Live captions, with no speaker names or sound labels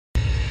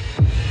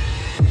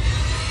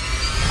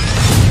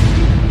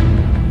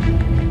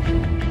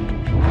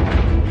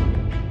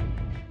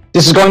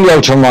This is going the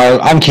old turmoil.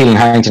 I'm Keelan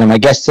Harrington, and my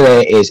guest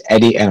today is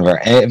Eddie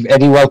Enever.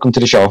 Eddie, welcome to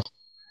the show.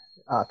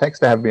 Thanks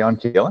for having me on,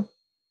 Keelan.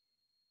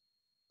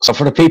 So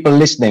for the people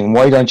listening,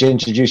 why don't you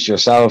introduce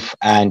yourself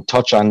and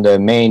touch on the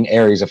main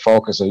areas of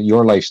focus of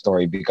your life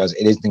story, because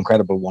it is an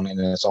incredible one in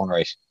its own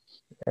right.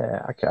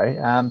 Yeah, okay.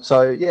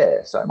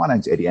 So my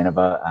name's Eddie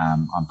Enever.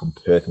 I'm from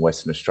Perth,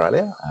 Western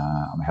Australia.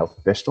 I'm a health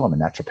professional. I'm a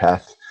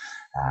naturopath,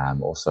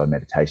 also a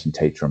meditation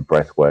teacher and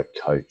breathwork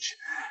coach.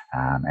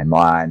 And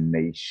my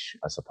niche,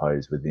 I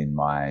suppose, within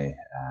my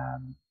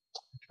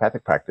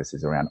naturopathic practice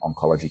is around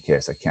oncology care,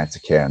 so cancer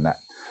care, and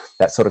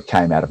that sort of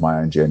came out of my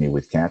own journey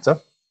with cancer.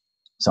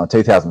 So in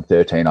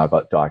 2013, I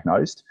got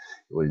diagnosed.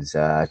 It was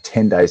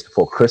 10 days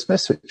before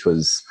Christmas, which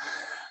was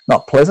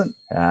not pleasant.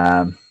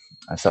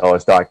 So I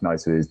was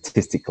diagnosed with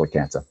testicular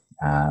cancer.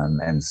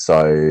 And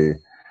so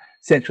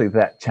essentially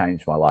that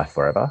changed my life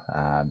forever.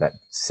 That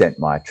sent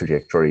my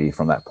trajectory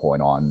from that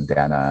point on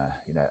down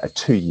a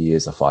 2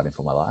 years of fighting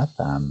for my life.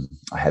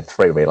 I had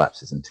 3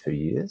 relapses in 2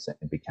 years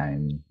and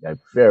became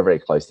very, very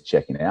close to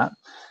checking out.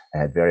 I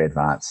had very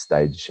advanced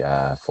stage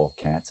 4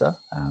 cancer,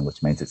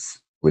 which means it's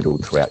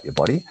riddled throughout your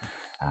body.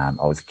 I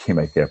was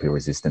chemotherapy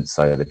resistant,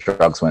 so the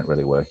drugs weren't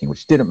really working,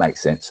 which didn't make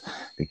sense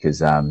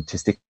because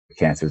testicular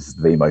cancer is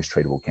the most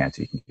treatable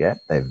cancer you can get.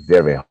 They have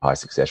very high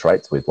success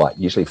rates with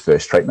usually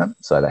first treatment.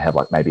 So they have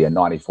maybe a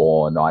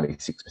 94,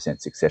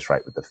 96% success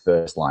rate with the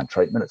first line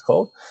treatment, it's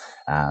called.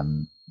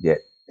 Yet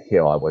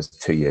here I was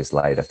 2 years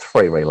later,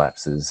 3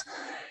 relapses.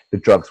 The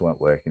drugs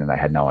weren't working and they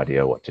had no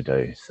idea what to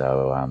do.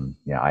 So,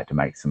 I had to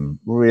make some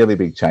really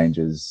big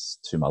changes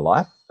to my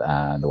life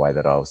and the way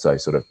that I also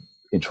sort of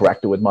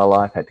interacted with my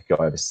life. Had to go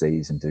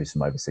overseas and do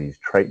some overseas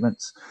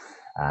treatments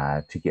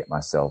to get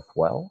myself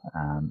well,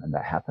 and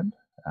that happened.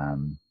 I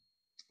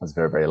was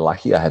very, very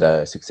lucky. I had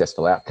a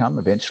successful outcome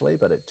eventually,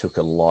 but it took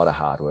a lot of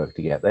hard work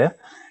to get there.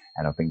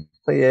 And I've been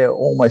clear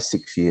almost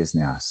 6 years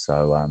now.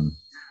 So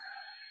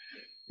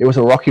it was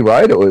a rocky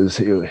road. It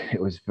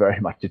was very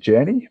much a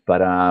journey,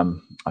 but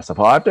I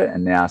survived it.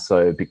 And now,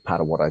 so a big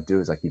part of what I do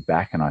is I give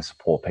back and I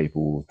support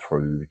people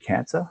through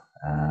cancer.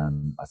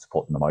 I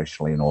support them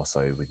emotionally and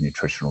also with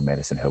nutritional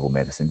medicine, herbal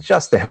medicine,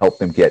 just to help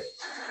them get,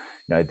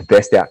 the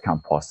best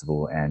outcome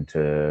possible and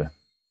to,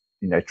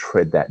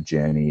 tread that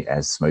journey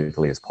as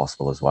smoothly as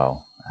possible as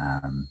well.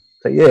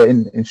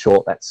 In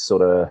short, that's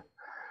sort of a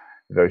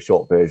very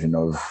short version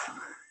of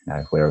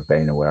where I've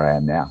been and where I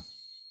am now.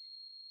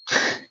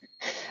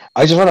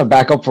 I just want to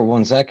back up for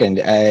 1 second.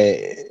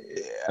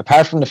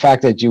 Apart from the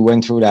fact that you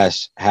went through that,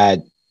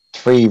 had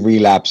 3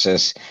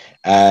 relapses,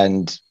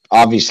 and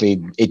obviously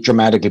it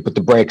dramatically put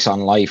the brakes on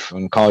life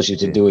and caused you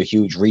to do a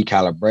huge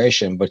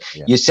recalibration, but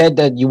you said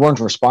that you weren't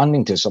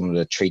responding to some of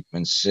the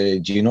treatments. Do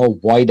you know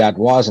why that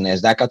was, and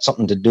has that got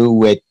something to do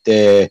with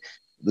the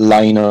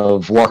line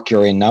of work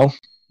you're in now?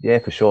 Yeah,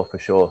 for sure.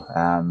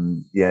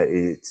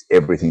 It's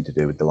everything to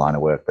do with the line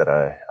of work that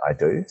I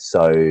do.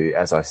 So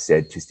as I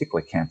said,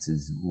 testicular cancer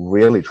is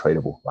really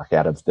treatable.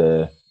 Out of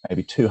the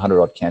maybe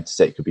 200 odd cancers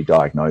that you could be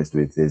diagnosed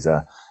with, there's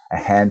a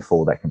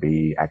handful that can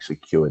be actually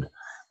cured,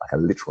 a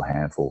literal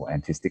handful,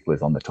 and testicular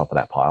is on the top of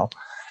that pile.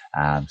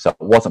 So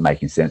it wasn't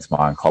making sense.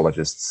 My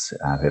oncologists,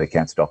 who are the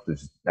cancer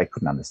doctors, they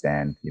couldn't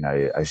understand.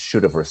 I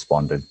should have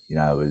responded. It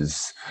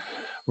was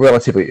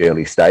relatively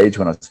early stage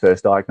when I was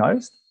first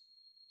diagnosed.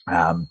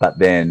 But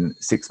then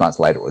 6 months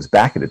later, it was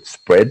back. It had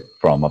spread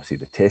from obviously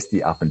the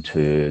testy up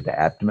into the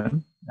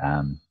abdomen.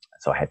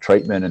 So I had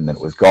treatment and then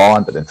it was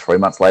gone. But then 3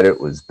 months later,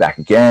 it was back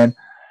again.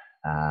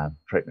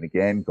 Treatment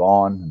again,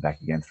 gone, and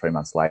back again 3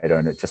 months later.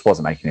 And it just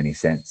wasn't making any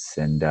sense.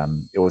 And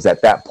it was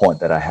at that point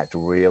that I had to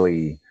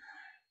really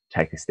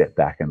take a step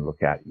back and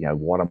look at,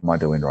 what am I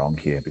doing wrong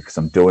here? Because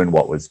I'm doing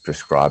what was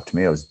prescribed to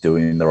me. I was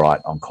doing the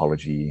right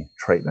oncology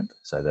treatment,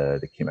 so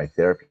the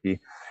chemotherapy.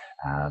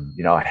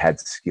 I had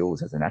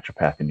skills as a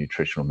naturopath in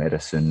nutritional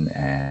medicine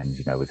and,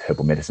 with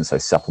herbal medicine, so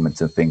supplements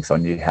and things. So I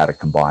knew how to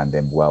combine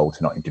them well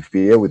to not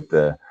interfere with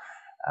the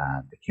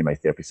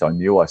chemotherapy. So I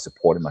knew I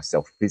supported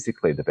myself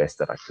physically the best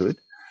that I could.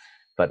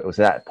 But it was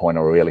at that point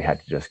I really had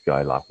to just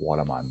go, what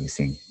am I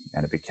missing?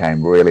 And it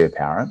became really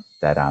apparent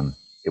that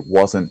it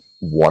wasn't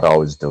what I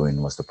was doing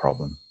was the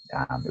problem.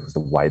 It was the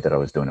way that I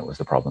was doing it was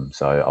the problem.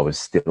 So I was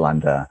still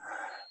under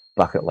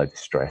bucket load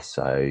stress.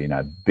 So,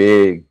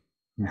 big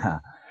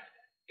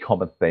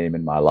common theme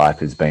in my life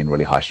has been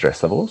really high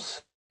stress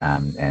levels.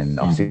 And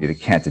obviously the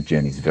cancer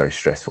journey is very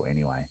stressful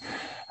anyway.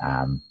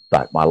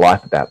 But my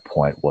life at that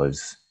point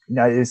was,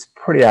 it was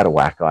pretty out of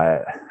whack.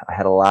 I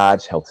had a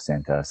large health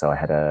center. So I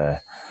had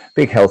a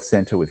big health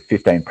center with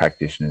 15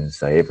 practitioners.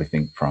 So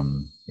everything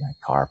from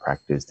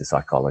chiropractors to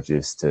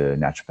psychologists to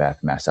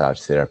naturopath, massage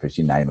therapists,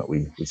 you name it,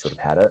 we sort of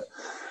had it.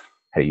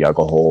 Had a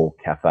yoga hall,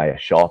 cafe, a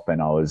shop,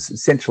 and I was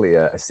essentially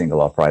a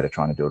single operator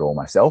trying to do it all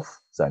myself.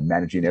 So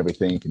managing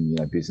everything,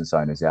 and business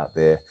owners out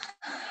there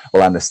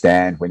will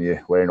understand when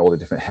you're wearing all the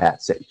different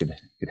hats that you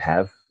could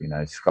have.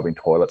 Scrubbing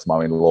toilets,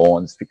 mowing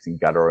lawns, fixing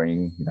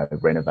guttering,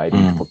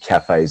 renovating, to put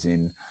cafes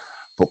in,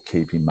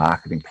 bookkeeping,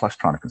 marketing, plus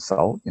trying to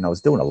consult. I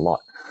was doing a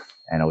lot,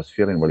 and I was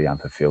feeling really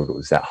unfulfilled. It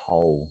was that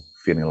whole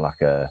feeling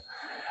like a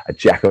a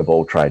jack of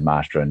all trade,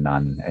 master of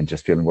none, and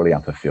just feeling really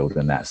unfulfilled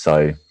in that.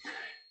 So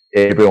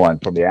everyone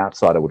from the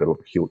outside, I would have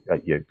looked cute,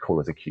 you'd call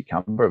as a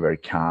cucumber, a very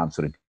calm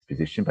sort of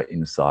position, but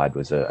inside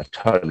was a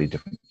totally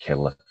different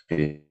kettle of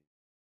fish.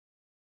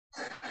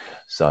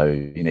 So,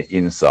 you know,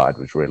 inside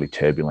was really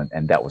turbulent,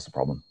 and that was the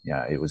problem. You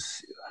know, I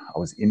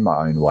was in my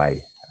own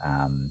way.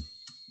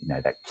 You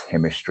know, that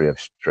chemistry of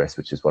stress,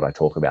 which is what I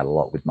talk about a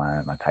lot with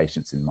my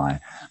patients in my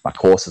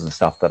courses and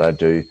stuff that I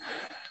do,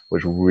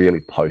 was really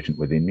potent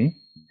within me.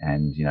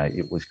 And, you know,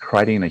 it was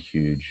creating a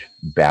huge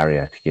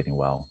barrier to getting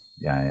well.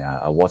 You know,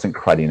 I wasn't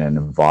creating an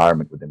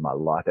environment within my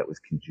life that was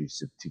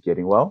conducive to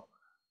getting well.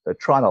 So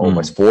trying to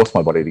almost force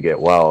my body to get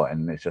well.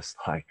 And it's just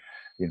like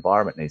the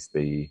environment needs to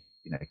be,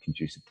 you know,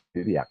 conducive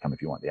to the outcome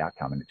if you want the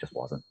outcome. And it just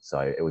wasn't. So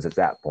it was at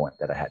that point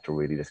that I had to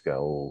really just go,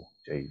 oh,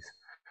 geez,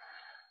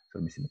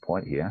 sort of missing the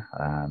point here.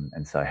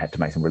 And so I had to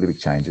make some really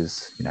big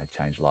changes, you know,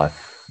 change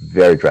life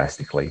very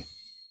drastically.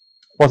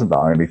 Wasn't the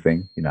only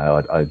thing, you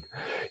know, I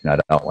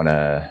don't want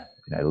to,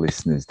 you know,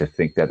 listeners to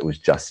think that it was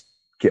just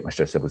get my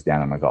stress levels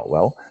down and I got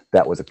well.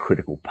 That was a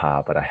critical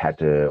part, but I had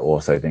to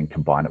also then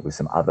combine it with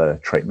some other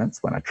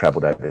treatments when I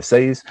traveled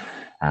overseas.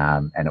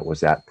 And it was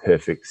that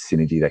perfect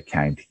synergy that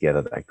came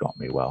together that got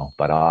me well.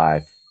 But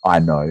I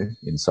know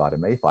inside of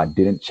me, if I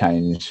didn't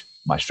change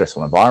my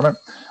stressful environment,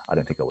 I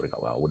don't think I would have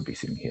got well. I wouldn't be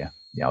sitting here.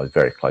 You know, I was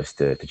very close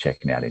to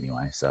checking out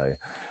anyway. So,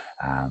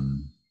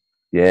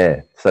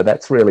 yeah, so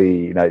that's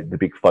really, you know, the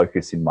big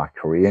focus in my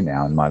career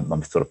now, and my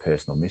sort of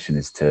personal mission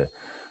is to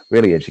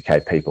really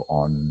educate people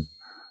on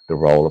the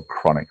role of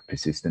chronic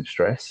persistent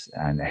stress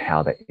and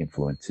how that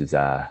influences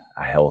our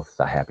health,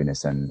 our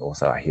happiness, and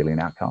also our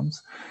healing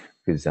outcomes,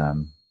 because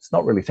it's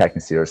not really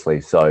taken seriously.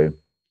 So,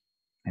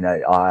 you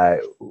know, I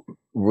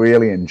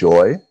really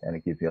enjoy, and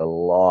it gives me a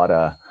lot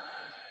of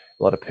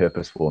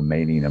purposeful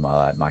meaning in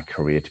my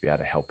career to be able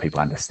to help people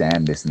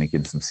understand this and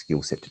give them some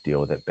skill set to deal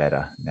with it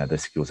better. You know, the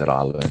skills that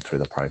I learned through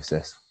the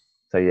process.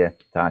 So yeah,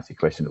 to answer your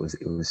question, it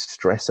was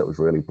stress that was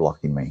really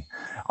blocking me,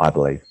 I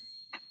believe.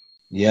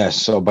 Yeah.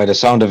 So by the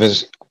sound of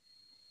it,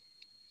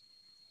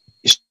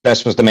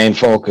 stress was the main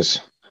focus.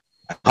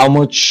 How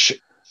much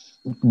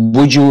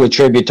would you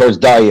attribute towards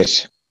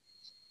diet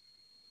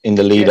in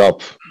the lead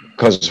up?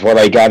 Because what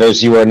I gather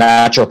is you were a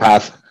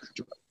naturopath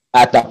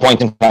at that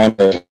point in time.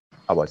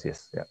 I was,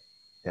 yes.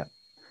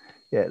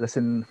 Yeah,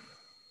 listen,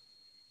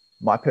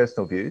 my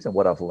personal views and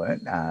what I've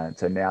learned.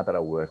 So now that I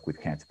work with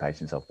cancer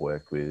patients, I've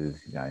worked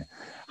with, you know,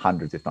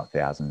 hundreds, if not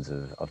thousands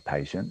of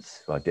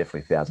patients. Well,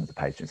 definitely thousands of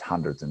patients,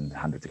 hundreds and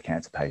hundreds of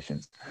cancer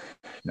patients.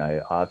 You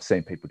know, I've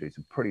seen people do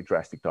some pretty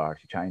drastic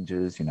dietary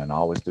changes, you know, and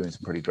I was doing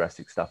some pretty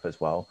drastic stuff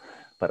as well.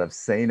 But I've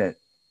seen it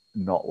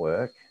not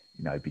work,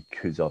 you know,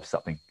 because of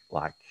something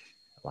like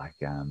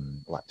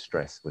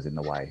stress was in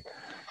the way.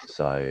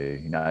 So,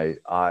 you know,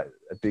 a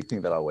big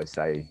thing that I always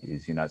say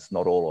is, you know, it's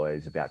not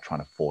always about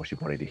trying to force your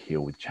body to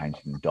heal with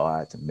changing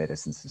diets and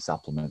medicines and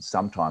supplements.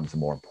 Sometimes the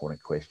more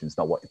important question is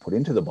not what you put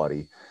into the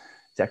body,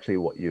 it's actually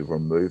what you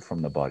remove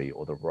from the body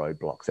or the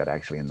roadblocks that are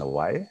actually in the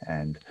way.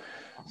 And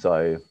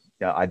so,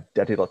 you know, I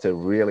did lots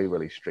of really,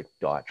 really strict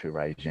dietary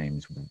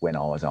regimes when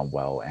I was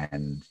unwell,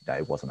 and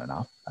it wasn't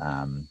enough.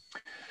 I'm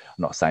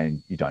not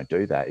saying you don't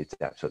do that. It's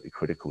absolutely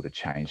critical to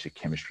change the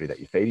chemistry that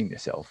you're feeding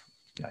yourself,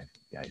 you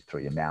know,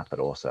 through your mouth, but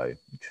also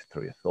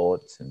through your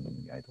thoughts and,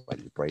 you know, the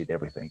way you breathe,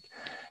 everything.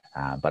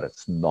 But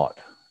it's not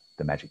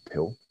the magic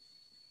pill.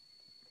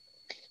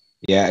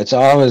 Yeah, it's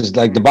always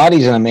like the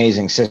body's an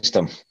amazing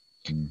system.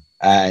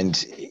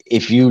 And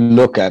if you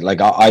look at,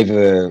 like, I have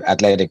an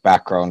athletic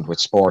background with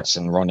sports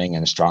and running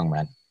and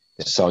strongman.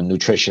 So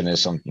nutrition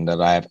is something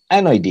that I have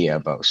an idea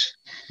about.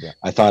 Yeah.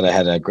 I thought I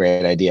had a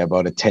great idea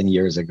about it 10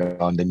 years ago,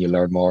 and then you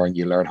learn more and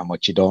you learn how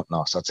much you don't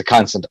know. So it's a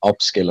constant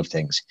upskill of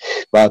things.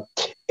 But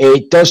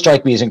it does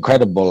strike me as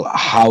incredible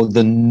how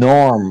the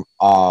norm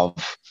of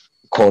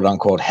quote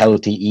unquote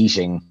healthy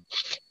eating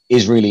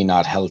is really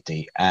not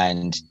healthy.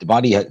 And the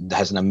body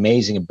has an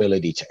amazing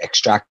ability to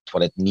extract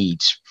what it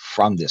needs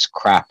from this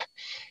crap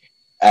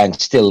and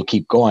still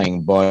keep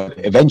going. But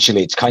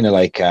eventually it's kind of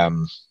like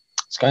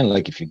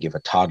if you give a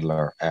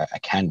toddler a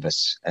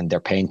canvas and they're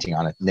painting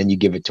on it, and then you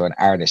give it to an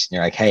artist and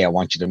you're like, hey, I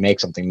want you to make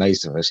something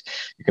nice of it.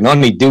 You can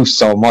only do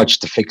so much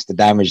to fix the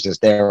damage that's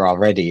there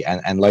already.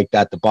 And like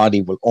that, the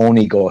body will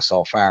only go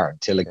so far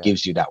until it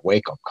gives you that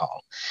wake-up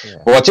call. Yeah.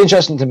 But what's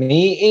interesting to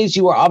me is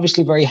you were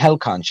obviously very health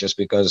conscious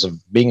because of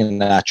being a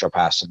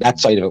naturopath. So that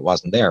side of it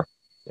wasn't there.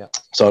 Yeah.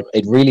 So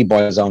it really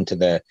boils down to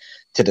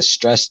the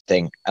stress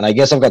thing. And I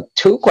guess I've got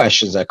two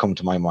questions that come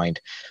to my mind.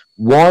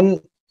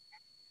 One,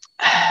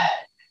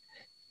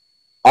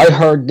 I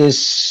heard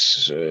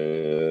this,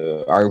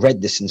 I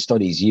read this in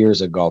studies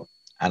years ago,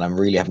 and I'm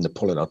really having to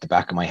pull it out the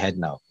back of my head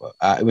now.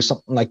 It was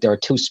something like there are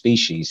two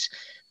species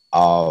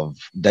of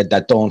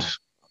that don't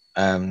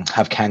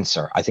have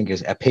cancer. I think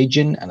it's a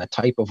pigeon and a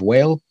type of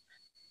whale.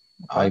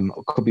 I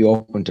could be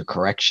open to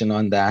correction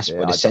on that,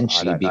 but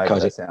essentially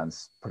because it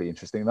sounds pretty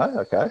interesting though.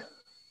 Okay.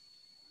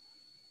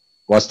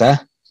 What's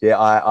that? Yeah,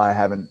 I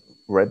haven't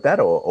read that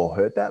or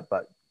heard that,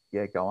 but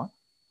yeah, go on.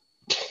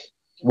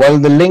 Well,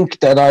 the link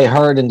that I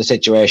heard in the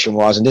situation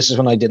was, and this is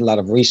when I did a lot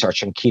of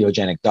research on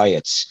ketogenic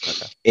diets.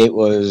 Okay. It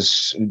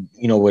was,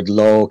 with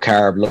low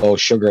carb, low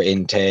sugar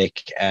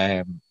intake,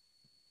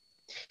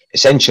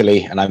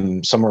 essentially, and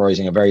I'm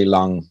summarizing a very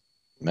long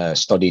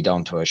study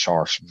down to a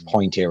short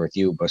point here with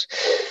you, but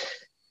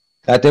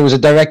that there was a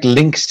direct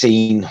link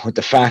seen with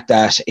the fact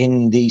that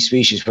in these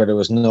species where there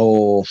was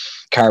no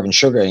carbon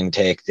sugar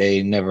intake,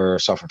 they never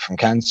suffered from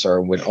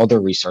cancer. With other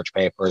research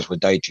papers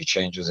with dietary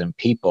changes in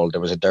people,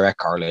 there was a direct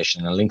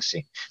correlation and a link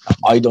seen.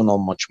 I don't know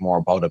much more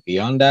about it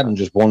beyond that. I'm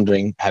just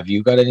wondering, have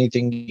you got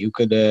anything you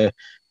could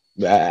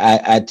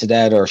add to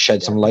that or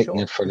shed some light on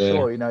it for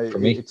sure. for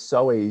me? It's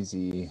so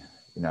easy,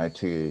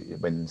 to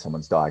when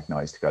someone's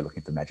diagnosed to go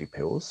looking for magic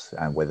pills,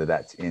 and whether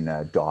that's in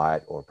a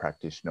diet or a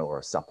practitioner or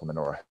a supplement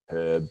or a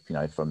herb,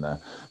 from the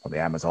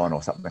Amazon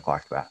or something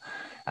like that.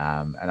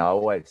 And I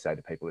always say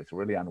to people, it's a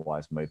really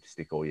unwise move to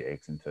stick all your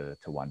eggs into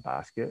one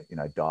basket.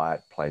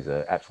 Diet plays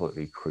an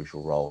absolutely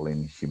crucial role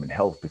in human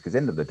health, because at the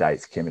end of the day,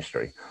 it's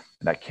chemistry,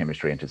 and that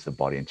chemistry enters the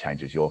body and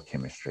changes your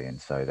chemistry,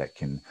 and so that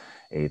can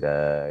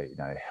either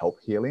help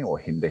healing or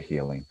hinder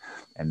healing.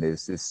 And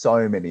there's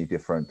so many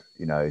different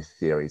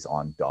theories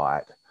on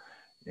diet,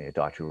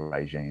 dietary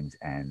regimes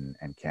and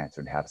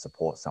cancer, and how to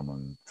support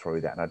someone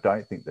through that. And I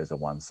don't think there's a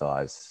one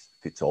size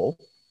fits all.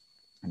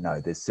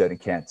 No, there's certain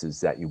cancers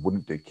that you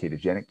wouldn't do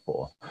ketogenic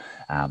for,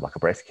 like a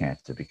breast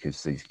cancer,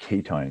 because these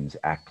ketones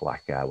act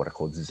like what are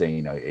called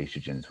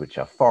xenoestrogens, which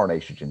are foreign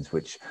estrogens,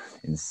 which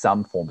in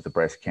some forms of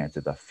breast cancer,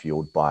 they're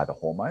fueled by the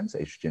hormones,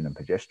 estrogen and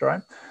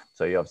progesterone.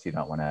 So you obviously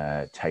don't want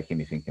to take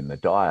anything in the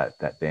diet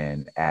that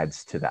then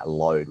adds to that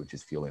load, which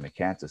is fueling the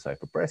cancer. So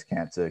for breast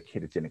cancer,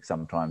 ketogenic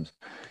sometimes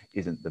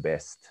isn't the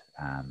best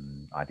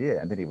idea.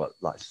 And then you've got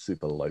like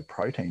super low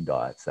protein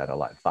diets that are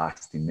like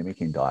fasting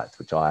mimicking diets,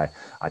 which I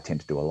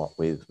tend to do a lot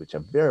with, which are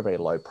very, very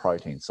low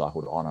protein,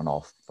 cycled on and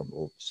off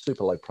from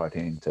super low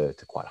protein to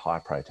quite high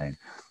protein,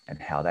 and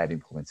how that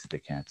influences the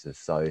cancer.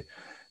 So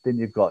then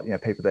you've got,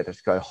 people that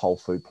just go whole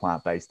food,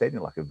 plant-based eating,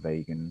 like a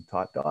vegan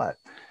type diet.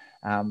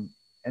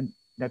 And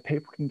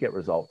people can get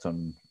results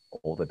on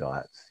all the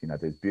diets.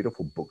 There's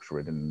beautiful books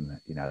written,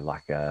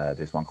 like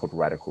there's one called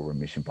Radical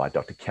Remission by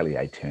Dr. Kelly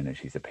A. Turner.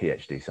 She's a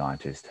PhD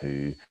scientist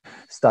who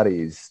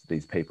studies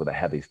these people that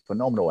have these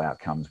phenomenal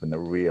outcomes when they're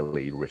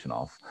really written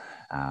off.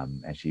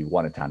 And she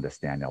wanted to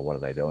understand, what are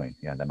they doing?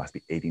 They must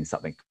be eating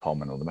something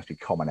common, or there must be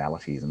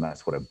commonalities. And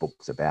that's what her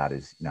book's about,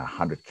 is,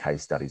 100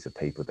 case studies of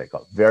people that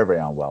got very, very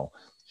unwell,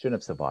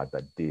 shouldn't have survived,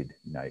 but did,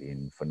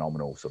 in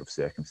phenomenal sort of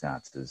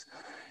circumstances.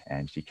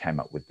 And she came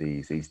up with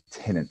these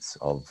tenets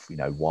of,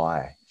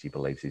 why she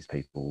believes these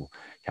people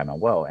came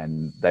unwell.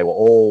 And they were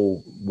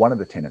all, one of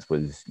the tenets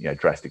was,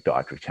 drastic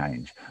dietary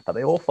change, but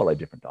they all followed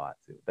different diets.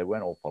 They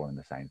weren't all following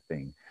the same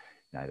thing.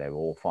 They were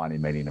all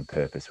finding meaning and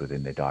purpose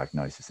within their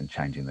diagnosis and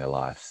changing their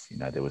lives.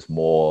 There was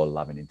more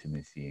love and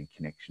intimacy and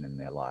connection in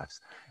their lives.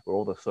 Were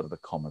all the sort of the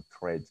common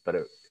threads.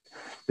 But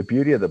the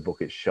beauty of the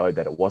book, it showed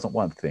that it wasn't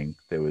one thing.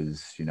 There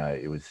was,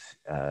 it was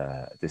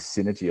the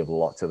synergy of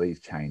lots of these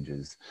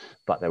changes,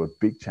 but they were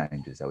big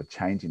changes. They were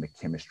changing the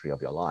chemistry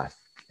of your life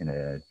in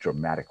a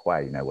dramatic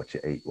way. What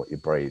you eat, what you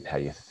breathe, how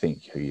you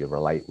think, who you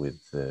relate with,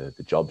 the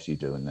jobs you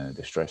do, and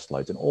the stress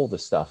loads and all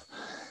this stuff.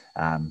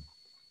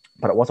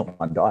 But it wasn't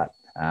one diet.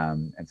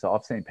 And so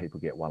I've seen people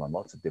get well on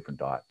lots of different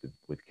diets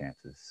with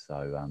cancers.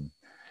 So,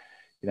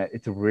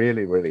 it's a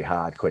really, really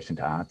hard question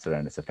to answer,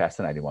 and it's a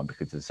fascinating one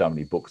because there's so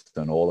many books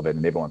on all of it,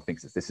 and everyone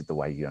thinks that this is the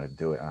way you're going to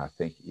do it. And I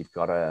think you've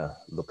got to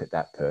look at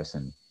that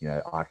person.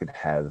 I could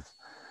have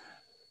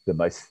the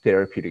most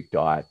therapeutic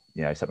diet,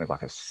 something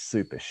like a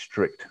super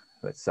strict,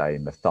 let's say,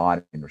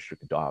 methionine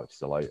restricted diet, which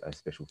is a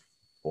special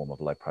form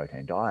of low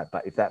protein diet.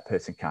 But if that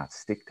person can't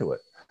stick to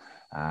it,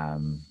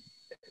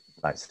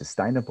 like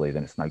sustainably,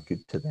 then it's no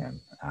good to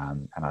them.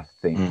 And I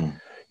think,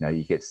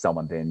 you get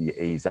someone, then you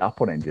ease up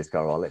on it and just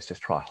go, let's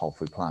just try a whole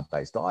food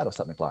plant-based diet or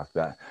something like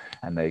that.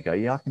 And they go,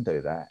 yeah, I can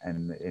do that.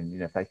 And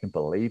if they can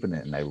believe in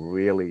it, and they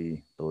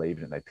really believe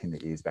in it, they pin their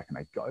ears back and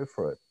they go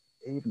for it,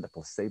 even the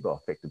placebo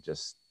effect of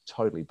just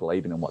totally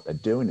believing in what they're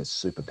doing is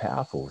super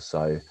powerful.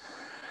 So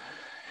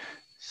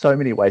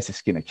many ways to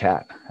skin a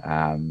cat.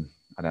 And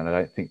I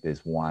don't think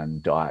there's one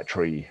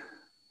dietary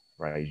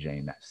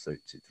regime that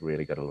suits. It's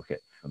really got to look at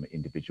from an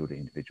individual to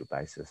individual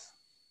basis.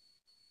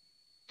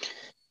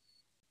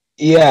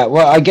 Yeah,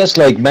 well, I guess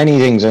like many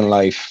things in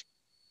life,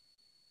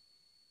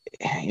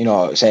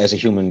 say as a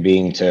human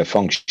being to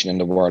function in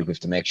the world, we have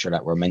to make sure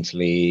that we're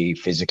mentally,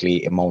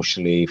 physically,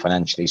 emotionally,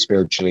 financially,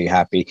 spiritually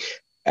happy.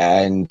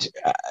 And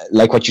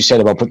like what you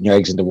said about putting your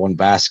eggs into one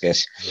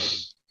basket,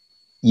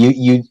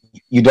 you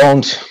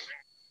don't,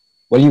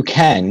 well, you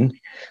can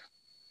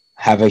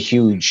have a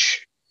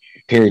huge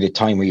period of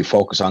time where you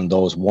focus on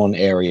those one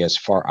areas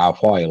for a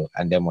while,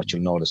 and then what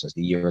you'll notice as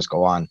the years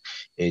go on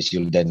is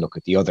you'll then look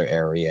at the other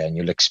area and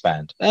you'll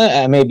expand.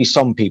 Maybe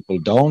some people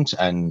don't,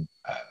 and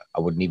I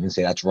wouldn't even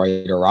say that's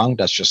right or wrong.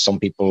 That's just some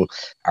people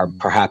are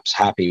perhaps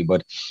happy,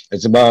 but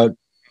it's about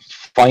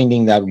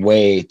finding that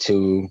way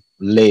to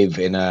live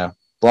in a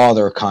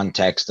broader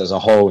context as a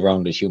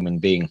whole-rounded human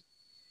being.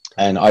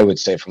 And I would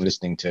say, from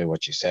listening to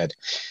what you said,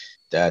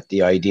 that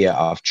the idea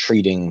of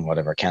treating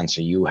whatever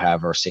cancer you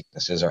have or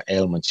sicknesses or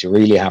ailments, you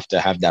really have to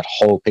have that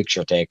whole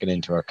picture taken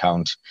into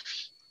account,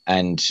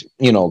 and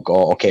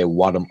go, okay,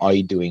 what am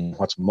I doing?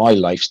 What's my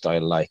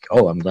lifestyle like?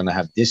 Oh, I'm going to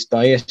have this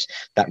diet.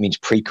 That means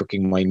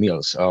pre-cooking my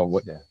meals.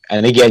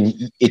 And again,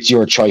 it's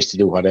your choice to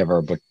do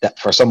whatever, but that,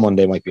 for someone,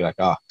 they might be like,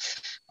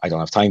 I don't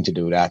have time to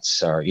do that,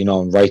 or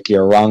rightly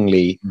or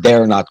wrongly,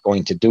 they're not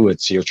going to do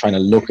it. So you're trying to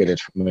look at it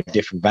from a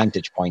different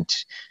vantage point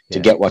to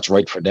get what's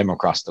right for them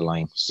across the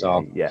line.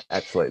 So yeah,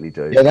 absolutely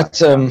do. Yeah,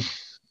 that's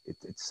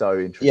it's so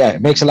interesting. Yeah,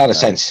 it makes a lot of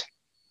sense.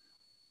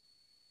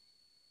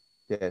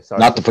 Yeah, sorry.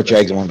 Not to put your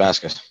eggs in one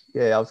basket.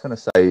 Yeah, I was going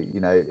to say,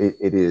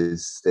 it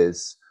is.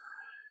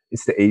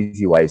 It's the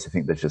easy ways to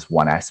think there's just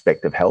one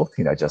aspect of health,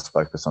 just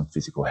focus on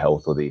physical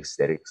health or the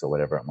aesthetics or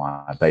whatever it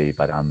might be.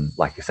 But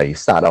like you say, you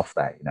start off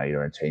that,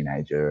 you're a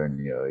teenager and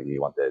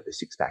you want the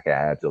six-pack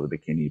abs or the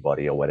bikini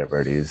body or whatever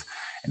it is,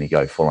 and you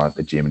go full on at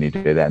the gym and you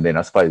do that. And then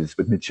I suppose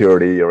with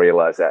maturity, you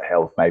realize that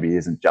health maybe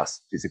isn't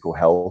just physical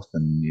health,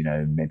 and,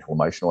 mental,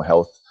 emotional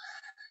health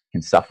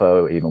can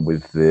suffer even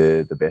with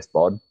the best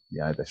bod.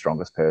 The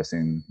strongest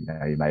person,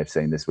 you may have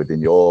seen this within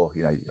your,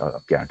 I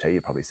guarantee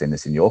you've probably seen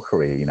this in your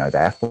career, the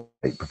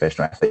athlete,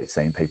 professional athlete,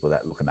 seeing people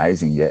that look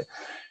amazing, yet,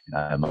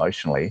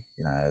 emotionally,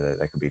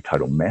 they can be a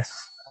total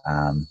mess.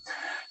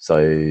 So,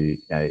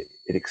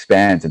 it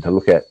expands, and to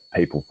look at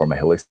people from a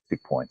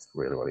holistic point is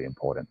really, really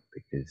important,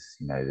 because,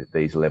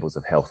 these levels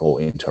of health all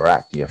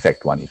interact. You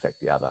affect one, you affect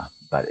the other.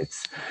 But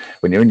it's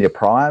when you're in your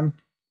prime,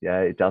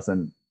 it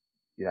doesn't,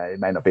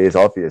 it may not be as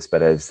obvious,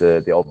 but as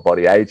the old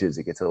body ages,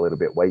 it gets a little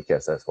bit weaker.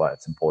 So that's why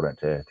it's important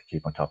to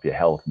keep on top of your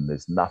health. And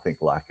there's nothing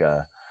like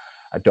a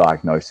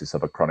diagnosis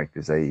of a chronic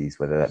disease,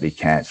 whether that be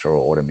cancer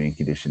or autoimmune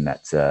condition,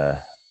 that's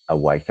a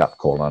wake-up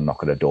call and a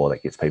knock at a door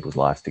that gets people's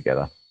lives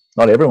together.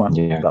 Not everyone,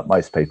 but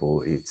most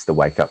people, it's the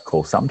wake-up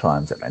call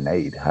sometimes that they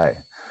need. Hey,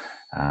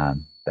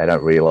 they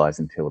don't realise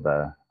until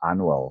they're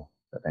unwell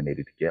that they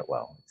needed to get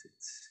well.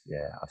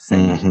 I've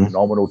seen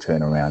phenomenal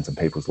turnarounds and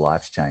people's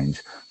lives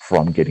change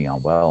from getting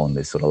unwell, and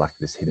there's sort of like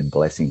this hidden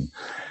blessing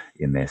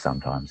in there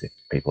sometimes if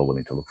people are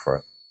willing to look for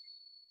it.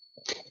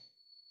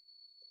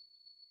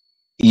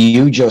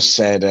 You just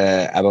said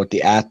about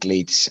the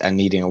athletes and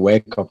needing a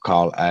wake-up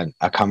call, and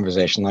a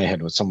conversation I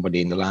had with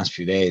somebody in the last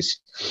few days.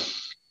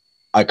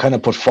 I kind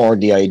of put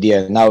forward the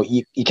idea. Now,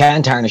 you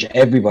can't tarnish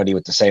everybody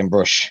with the same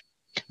brush,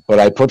 but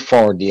I put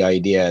forward the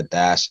idea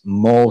that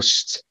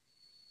most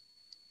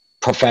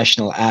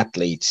professional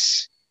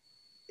athletes,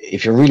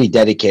 if you're really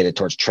dedicated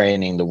towards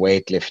training, the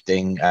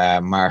weightlifting,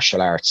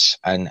 martial arts,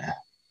 and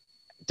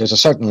there's a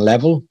certain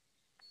level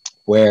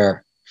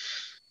where,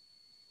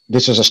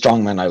 this was a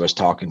strongman I was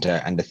talking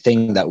to, and the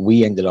thing that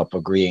we ended up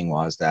agreeing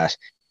was that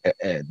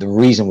the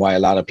reason why a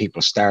lot of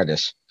people start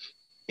it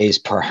is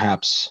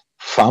perhaps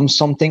from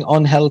something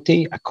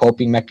unhealthy, a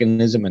coping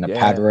mechanism and a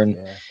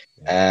pattern,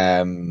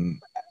 and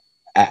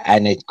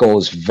it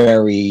goes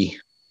very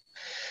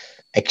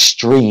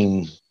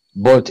extreme.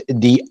 But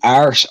the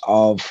art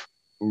of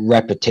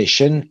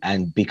repetition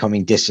and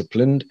becoming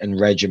disciplined and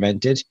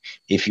regimented,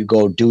 if you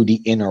go do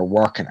the inner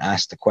work and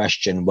ask the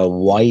question, well,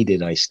 why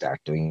did I start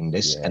doing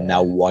this? And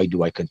now why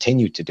do I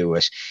continue to do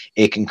it?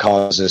 It can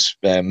cause us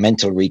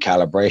mental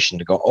recalibration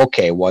to go,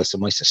 okay, well, so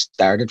I must have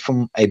started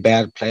from a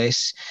bad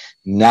place.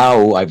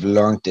 Now I've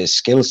learned this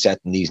skill set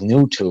and these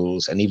new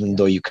tools. And even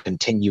though you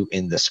continue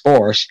in the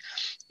sport,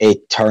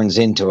 it turns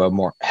into a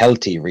more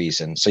healthy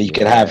reason. So you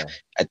could have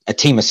a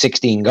team of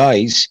 16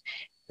 guys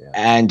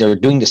and they're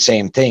doing the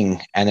same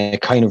thing, and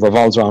it kind of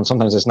revolves around,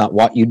 sometimes it's not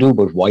what you do,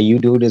 but why you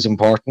do it is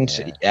important.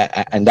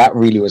 And that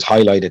really was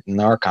highlighted in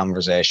our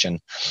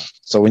conversation.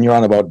 So when you're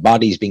on about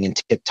bodies being in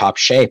tip-top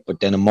shape, but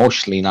then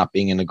emotionally not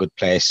being in a good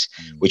place,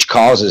 which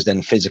causes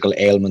then physical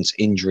ailments,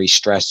 injuries,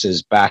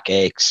 stresses,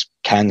 backaches,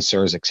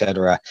 cancers,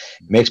 etc.,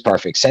 makes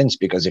perfect sense,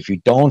 because if you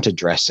don't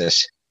address it,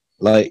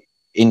 like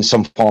in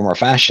some form or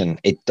fashion,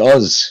 it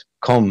does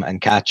come and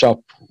catch up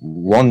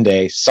one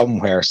day,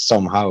 somewhere,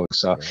 somehow.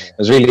 So it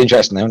was really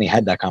interesting. I only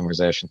had that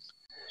conversation.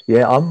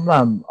 Yeah,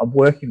 I'm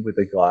working with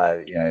a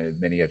guy.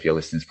 Many of your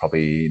listeners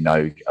probably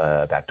know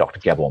about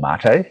Dr. Gabor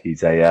Mate.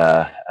 He's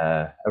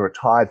a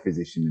retired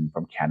physician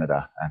from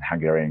Canada, and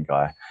Hungarian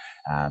guy.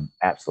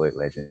 Absolute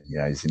legend.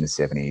 He's in his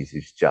 70s.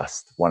 He's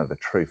just one of the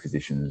true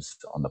physicians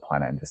on the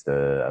planet, and just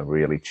a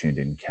really tuned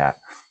in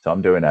cat. So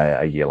I'm doing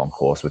a year-long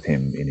course with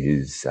him in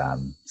his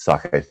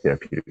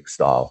psychotherapeutic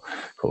style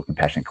called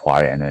Compassion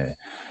Inquiry, and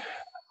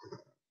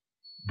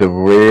the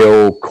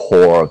real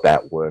core of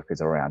that work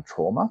is around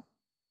trauma.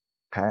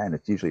 Okay, and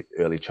it's usually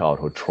early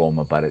childhood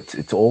trauma, but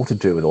it's all to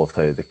do with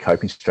also the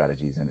coping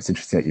strategies. And it's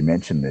interesting that you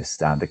mentioned this,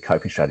 the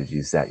coping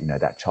strategies that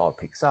that child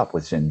picks up,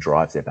 which then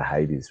drives their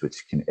behaviours,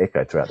 which can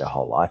echo throughout their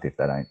whole life if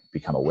they don't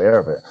become aware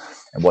of it.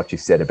 And what you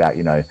said about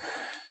the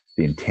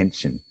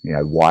intention,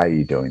 why are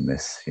you doing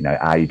this?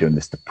 Are you doing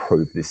this to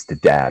prove this to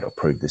dad, or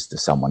prove this to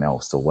someone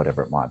else, or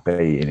whatever it might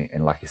be?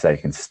 And like you say,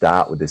 you can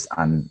start with this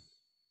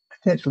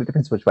potentially,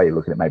 depends which way you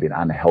look at it, maybe an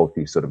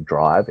unhealthy sort of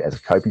drive as a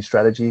coping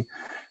strategy.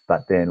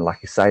 But then,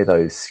 like you say,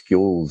 those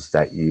skills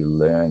that you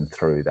learn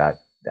through that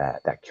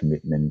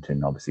commitment,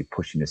 and obviously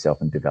pushing yourself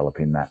and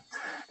developing that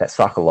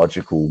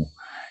psychological,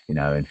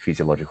 and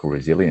physiological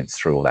resilience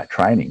through all that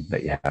training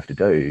that you have to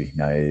do,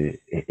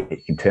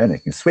 it can turn,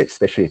 it can switch,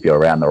 especially if you're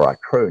around the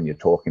right crew and you're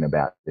talking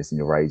about this and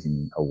you're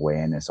raising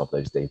awareness of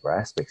those deeper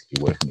aspects. If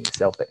you're working with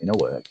yourself, that inner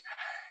work,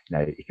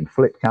 it can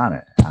flip, can't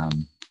it?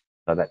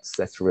 So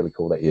that's really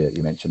cool that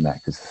you mentioned that,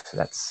 because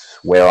that's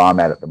where I'm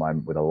at the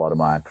moment with a lot of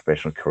my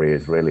professional career,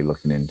 is really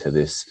looking into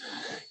this,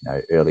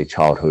 early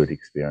childhood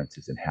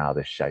experiences and how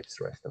this shapes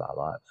the rest of our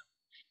lives.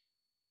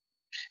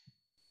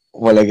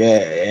 Well,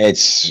 again,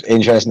 it's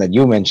interesting that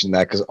you mentioned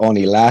that, because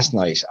only last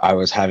night I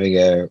was having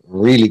a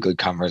really good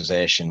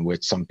conversation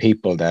with some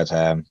people that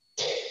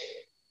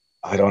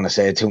I don't want to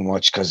say too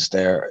much because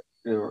they're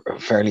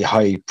fairly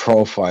high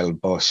profile,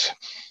 but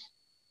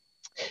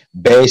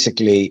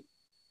basically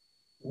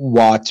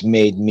what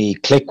made me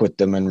click with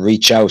them and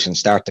reach out and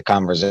start the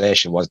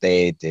conversation was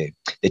they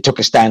took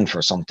a stand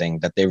for something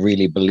that they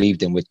really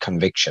believed in with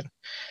conviction.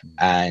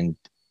 And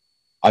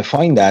I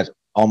find that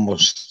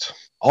almost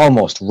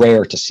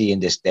rare to see in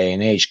this day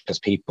and age, because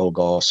people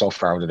go so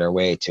far out of their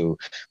way to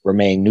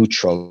remain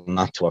neutral,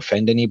 not to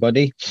offend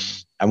anybody.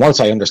 And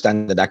whilst I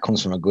understand that that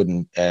comes from a good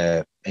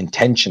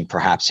intention,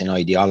 perhaps in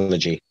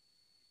ideology,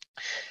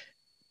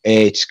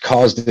 it's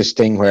caused this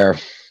thing where,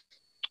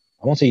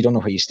 I won't say you don't know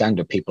where you stand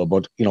with people,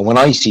 but when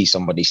I see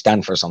somebody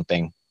stand for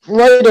something,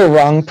 right or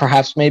wrong,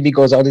 perhaps maybe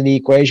goes out of the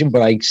equation,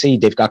 but I see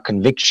they've got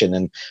conviction,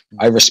 and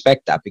I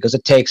respect that, because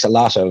it takes a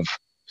lot of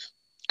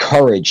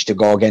courage to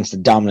go against the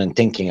dominant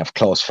thinking of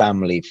close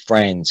family,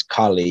 friends,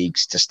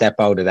 colleagues, to step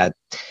out of that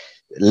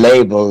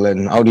label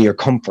and out of your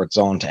comfort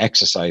zone to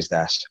exercise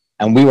that.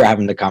 And we were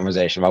having the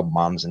conversation about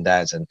moms and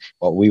dads, and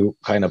what we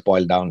kind of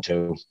boiled down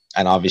to,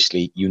 and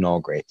obviously a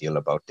great deal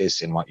about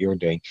this in what you're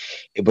doing,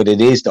 but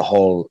it is the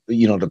whole,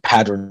 the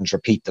patterns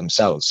repeat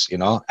themselves,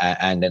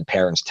 and then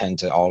parents tend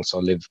to also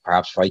live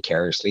perhaps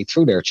vicariously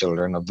through their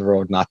children of the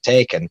road not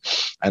taken,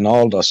 and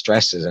all those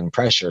stresses and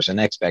pressures and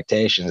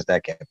expectations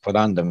that get put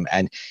on them.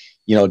 And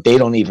they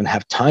don't even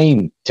have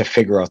time to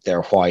figure out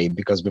their why,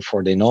 because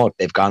before they know it,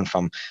 they've gone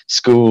from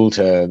school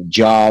to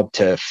job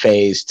to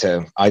phase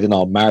to, I don't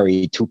know,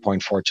 marry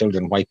 2.4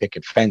 children, white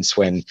picket fence,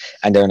 and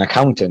they're an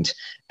accountant.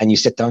 And you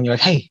sit down, you're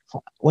like, hey,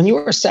 when you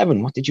were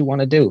 7, what did you want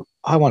to do?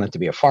 I wanted to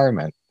be a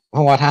fireman.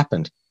 Well, what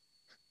happened?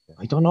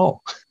 I don't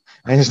know.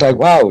 And it's like,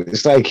 wow,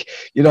 it's like,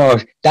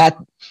 that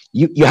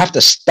you have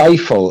to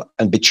stifle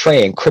and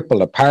betray and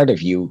cripple a part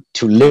of you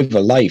to live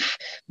a life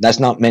that's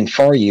not meant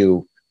for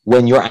you,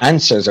 when your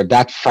answers are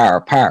that far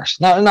apart.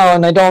 No,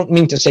 and I don't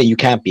mean to say you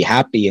can't be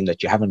happy and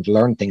that you haven't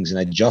learned things and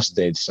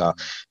adjusted. So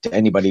to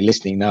anybody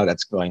listening now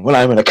that's going, well,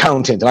 I'm an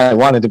accountant and I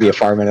wanted to be a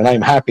fireman and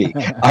I'm happy.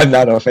 I'm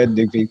not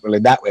offending people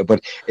in that way.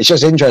 But it's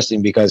just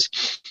interesting, because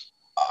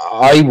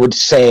I would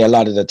say a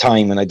lot of the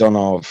time, and I don't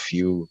know if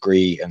you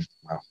agree, and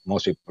well,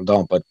 most people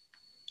don't, but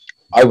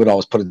I would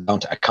always put it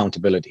down to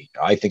accountability.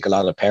 I think a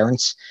lot of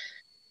parents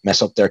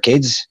mess up their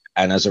kids,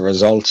 and as a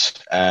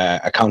result,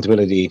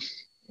 accountability,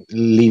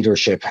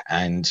 leadership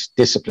and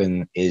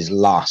discipline is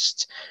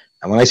lost.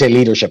 And when I say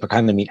leadership, I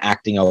kind of mean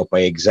acting out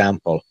by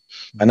example.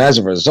 And as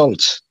a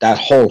result, that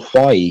whole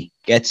why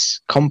gets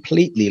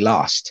completely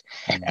lost.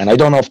 And I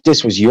don't know if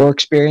this was your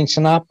experience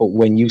or not, but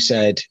when you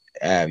said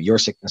your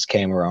sickness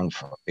came around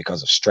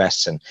because of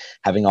stress and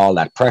having all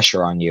that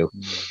pressure on you,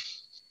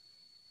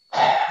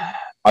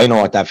 I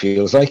know what that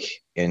feels like,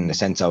 in the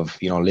sense of,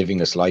 living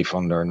this life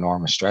under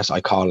enormous stress. I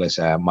call it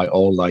my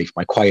old life,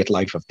 my quiet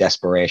life of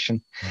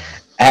desperation.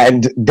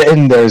 And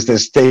then there's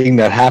this thing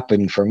that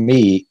happened for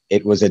me.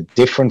 It was a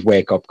different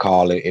wake-up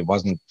call. It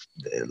wasn't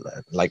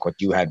like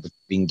what you had with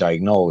being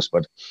diagnosed,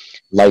 but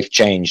life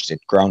changed. It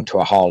ground to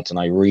a halt, and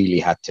I really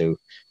had to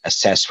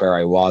assess where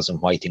I was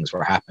and why things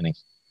were happening.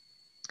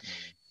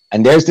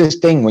 And there's this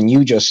thing when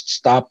you just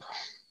stop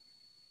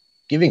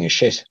giving a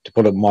shit, to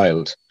put it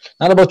mild,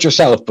 not about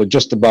yourself, but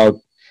just about,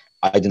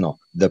 I don't know,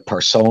 the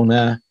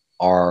persona,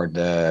 or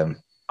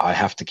I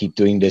have to keep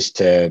doing this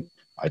to,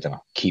 I don't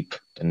know, keep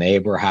the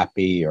neighbor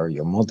happy, or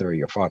your mother or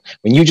your father.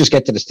 When you just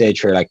get to the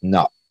stage where you're like,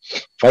 no,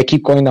 if I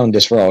keep going down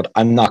this road,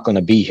 I'm not going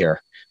to be here,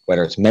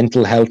 whether it's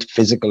mental health,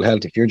 physical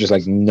health. If you're just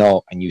like,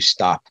 no, and you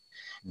stop,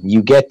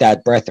 you get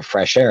that breath of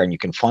fresh air, and you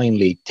can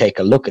finally take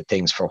a look at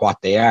things for what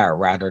they are,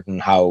 rather than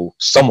how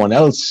someone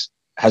else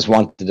has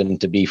wanted them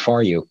to be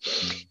for you.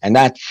 And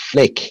that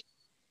flick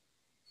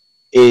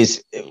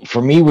is,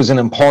 for me, was an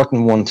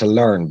important one to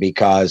learn,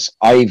 because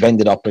I've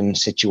ended up in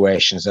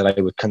situations that I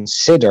would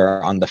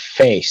consider on the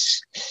face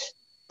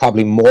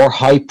probably more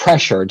high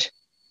pressured,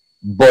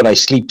 but I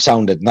sleep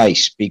sound at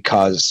night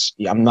because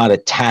I'm not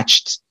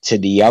attached to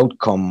the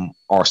outcome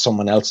or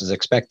someone else's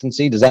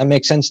expectancy. Does that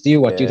make sense to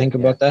you? What do you think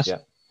about that?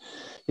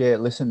 Yeah,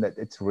 listen,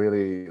 it's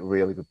really,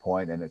 really good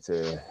point, and it's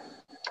a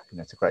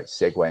great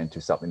segue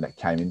into something that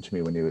came into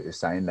me when you were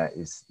saying that.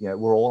 Is,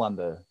 we're all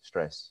under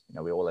stress.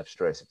 We all have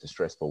stress. It's a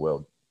stressful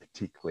world,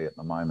 particularly at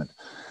the moment.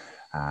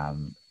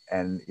 And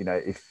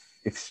if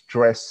if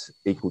stress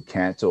equaled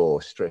cancer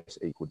or stress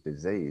equaled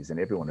disease, then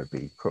everyone would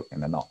be crook,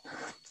 and they're not.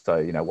 So,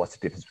 you know, what's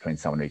the difference between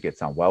someone who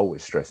gets unwell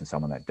with stress and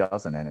someone that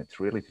doesn't? And it's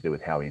really to do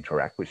with how we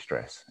interact with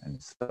stress.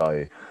 And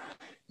so,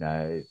 you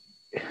know,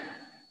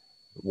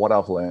 what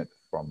I've learned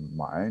from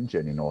my own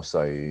journey, and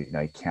also, you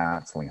know,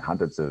 counseling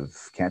hundreds of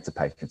cancer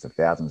patients and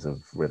thousands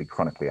of really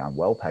chronically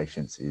unwell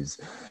patients, is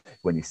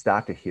when you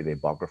start to hear their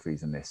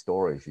biographies and their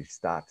stories, you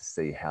start to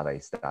see how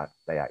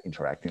they are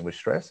interacting with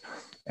stress.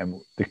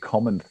 And the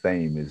common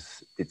theme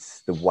is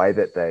it's the way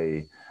that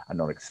they are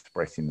not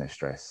expressing their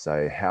stress.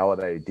 So how are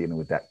they dealing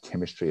with that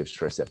chemistry of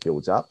stress that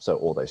builds up? So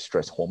all those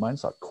stress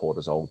hormones like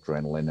cortisol,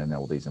 adrenaline, and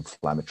all these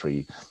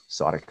inflammatory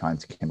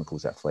cytokines,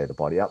 chemicals that flare the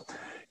body up,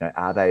 you know,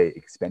 are they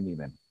expending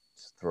them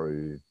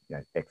through, you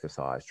know,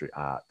 exercise, through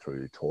art,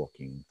 through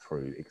talking,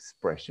 through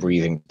expression,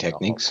 breathing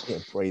techniques,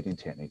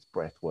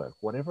 breath work,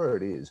 whatever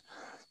it is?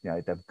 You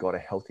know, they've got a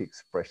healthy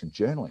expression,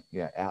 journaling,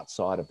 you know,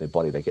 outside of their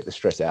body. They get the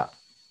stress out.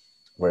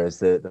 Whereas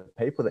the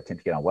people that tend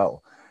to get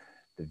unwell,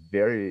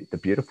 the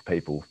beautiful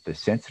people, the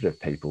sensitive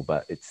people,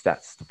 but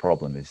that's the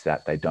problem, is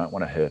that they don't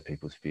want to hurt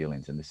people's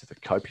feelings. And this is a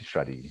coping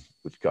strategy,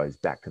 which goes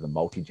back to the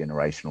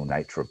multi-generational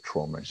nature of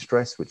trauma and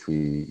stress, which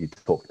you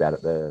talked about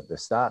at the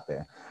start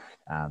there.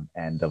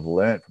 And they've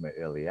learned from an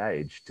early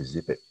age to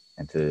zip it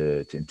and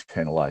to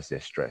internalize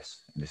their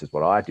stress. And this is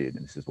what I did.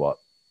 And this is what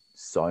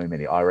so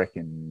many, I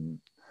reckon,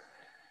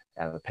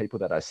 out of the people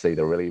that I see,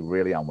 the really,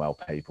 really unwell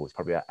people, it's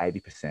probably about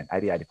 80%,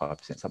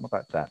 85%, something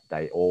like that.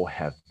 They all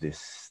have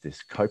this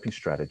coping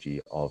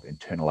strategy of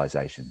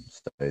internalization.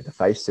 So the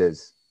face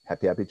says,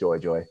 happy, happy, joy,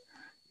 joy.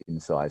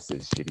 Inside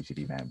says, shitty,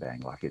 shitty, bang, bang.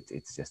 Like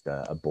it's just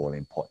a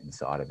boiling pot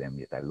inside of them,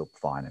 yet they look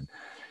fine. And,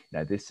 you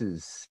know, this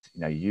is,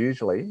 you know,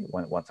 usually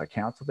once I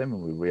counsel them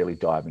and we really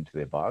dive into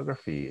their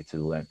biography, it's a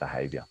learned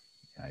behavior.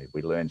 You know,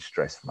 we learn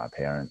stress from our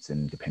parents,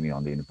 and depending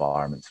on the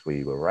environments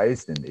we were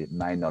raised in, it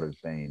may not have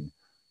been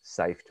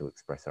safe to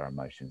express our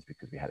emotions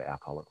because we had an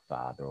alcoholic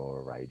father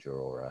or a rager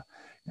or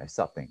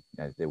something.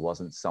 You know, there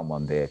wasn't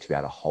someone there to be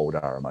able to hold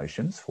our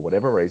emotions for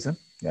whatever reason.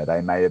 You know,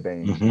 they may have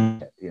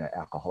been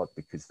alcoholic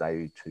because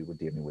they too were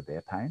dealing with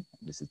their pain.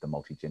 This is the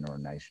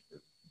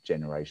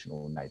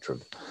multi-generational nature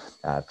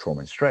of trauma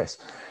and stress,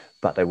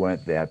 but they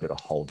weren't there able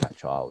to hold that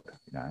child,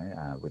 you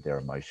know, with their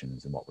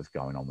emotions and what was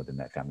going on within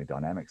that family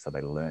dynamic. So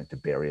they learned to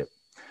bury it,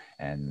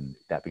 and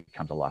that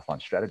becomes a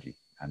lifeline strategy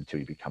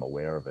until you become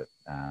aware of it,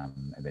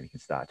 and then you can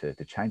start to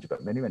change it.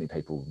 But many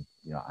people,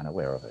 you know, are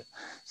unaware of it,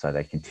 so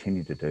they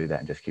continue to do that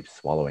and just keep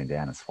swallowing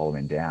down, and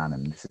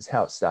this is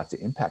how it starts to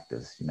impact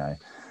us. You know,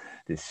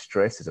 this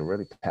stress is a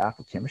really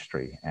powerful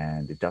chemistry,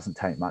 and it doesn't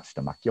take much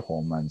to muck your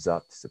hormones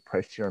up, to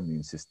suppress your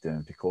immune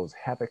system, to cause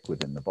havoc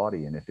within the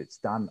body. And if it's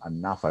done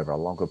enough over a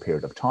longer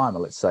period of time,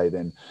 and let's say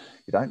then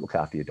you don't look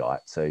after your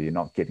diet, so you're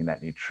not getting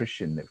that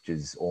nutrition, which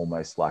is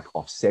almost like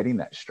offsetting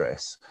that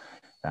stress,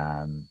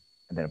 and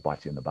then it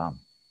bites you in the bum.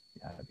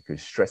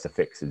 Because stress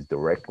affects us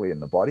directly in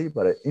the body,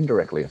 but it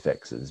indirectly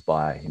affects us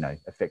by, you know,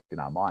 affecting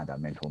our mind, our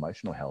mental,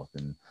 emotional health.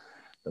 And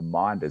the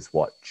mind is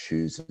what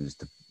chooses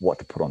what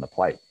to put on the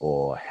plate,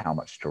 or how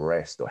much to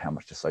rest, or how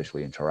much to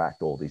socially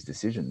interact. All these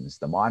decisions,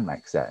 the mind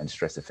makes that, and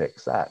stress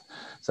affects that.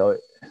 So,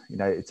 you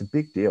know, it's a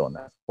big deal. And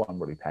that's what I'm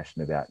really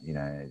passionate about, you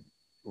know,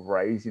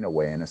 raising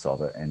awareness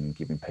of it and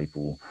giving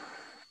people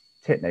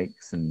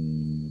techniques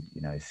and,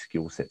 you know,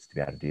 skill sets to be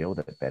able to deal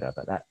with it better.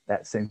 But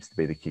that seems to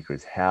be the kicker,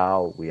 is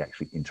how we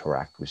actually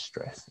interact with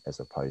stress,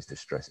 as opposed to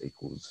stress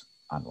equals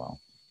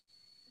unwell.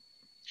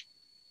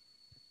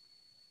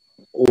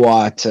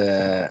 What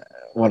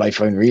I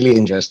find really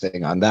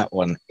interesting on that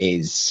one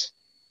is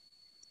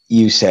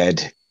you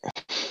said,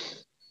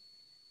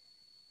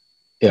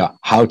 yeah,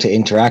 how to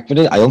interact with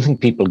it. I don't think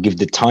people give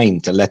the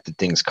time to let the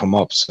things come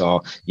up.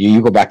 So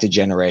you go back to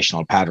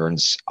generational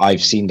patterns.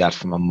 I've seen that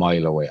from a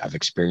mile away. I've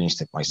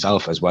experienced it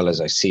myself, as well as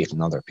I see it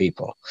in other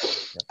people.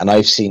 Yep. And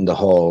I've seen the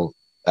whole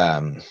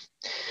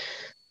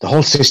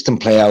system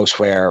play out,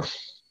 where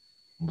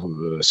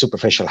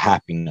superficial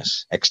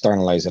happiness,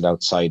 externalize it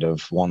outside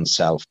of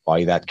oneself,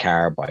 buy that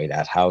car, buy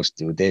that house,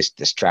 do this,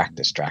 distract.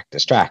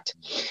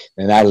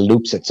 And that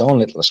loops its own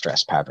little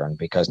stress pattern,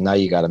 because now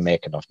you got to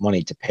make enough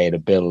money to pay the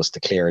bills, to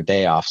clear a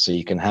day off, so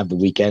you can have the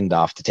weekend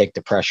off, to take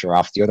the pressure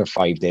off the other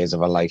 5 days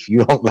of a life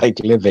you don't like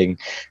living,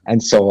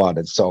 and so on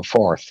and so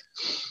forth.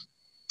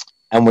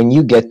 And when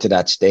you get to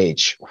that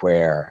stage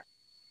where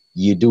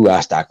you do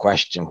ask that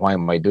question, why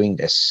am I doing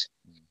this?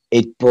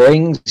 It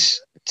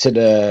brings to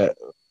the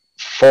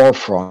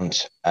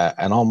forefront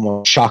an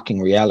almost shocking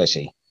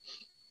reality.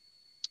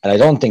 And I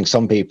don't think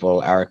some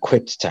people are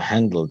equipped to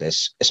handle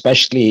this,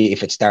 especially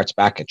if it starts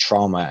back at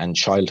trauma and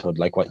childhood,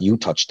 like what you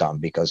touched on,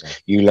 because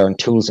you learn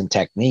tools and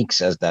techniques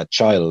as that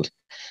child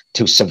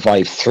to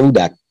survive through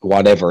that,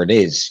 whatever it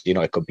is. You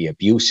know, it could be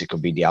abuse, it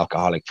could be the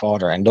alcoholic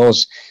father, and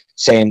those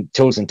same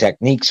tools and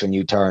techniques, when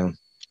you turn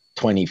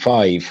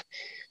 25,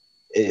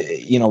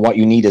 you know, what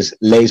you need is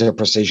laser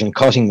precision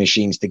cutting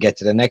machines to get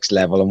to the next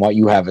level, and what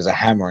you have is a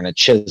hammer and a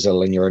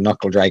chisel, and you're a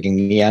knuckle dragging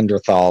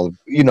Neanderthal,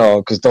 you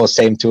know, because those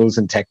same tools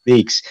and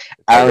techniques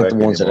aren't the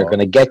ones that are going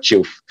to get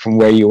you from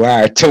where you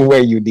are to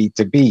where you need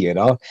to be, you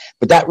know.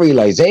 But that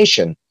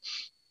realization,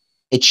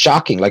 it's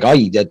shocking. Like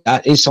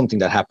that is something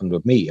that happened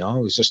with me, you know.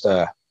 It was just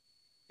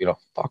you know,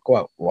 fuck,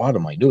 what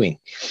am I doing?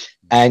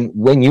 And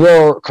when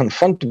you're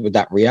confronted with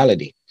that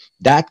reality,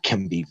 that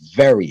can be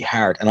very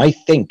hard. And I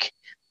think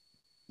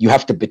you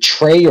have to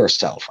betray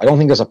yourself. I don't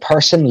think there's a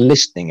person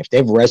listening, if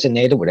they've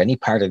resonated with any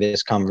part of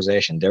this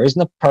conversation, there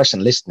isn't a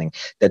person listening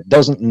that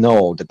doesn't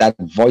know that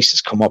voice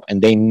has come up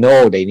and they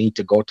know they need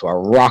to go to a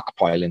rock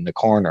pile in the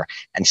corner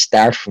and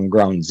start from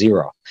ground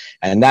zero.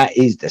 And that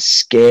is the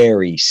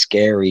scary,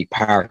 scary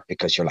part,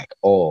 because you're like,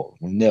 oh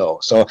no.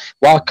 So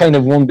what kind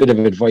of one bit of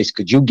advice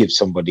could you give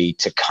somebody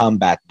to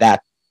combat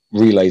that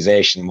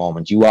realization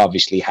moment? You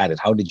obviously had it.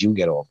 How did you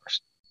get over it?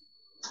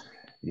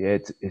 Yeah,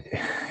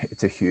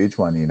 it's a huge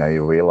one. You know,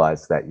 you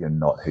realize that you're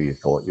not who you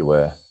thought you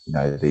were. You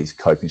know, these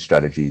coping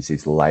strategies,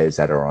 these layers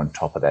that are on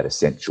top of that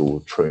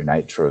essential true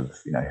nature of,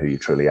 you know, who you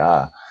truly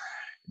are.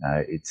 You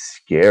know, it's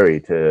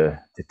scary to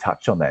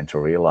touch on that and to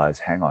realize,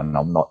 hang on,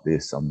 I'm not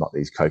this, I'm not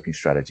these coping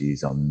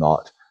strategies, I'm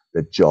not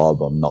the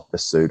job, I'm not the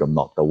suit, I'm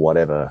not the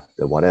whatever,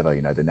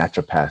 you know, the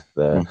naturopath,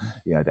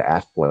 you know, the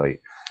athlete.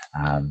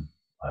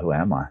 Who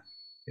am I?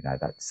 You know,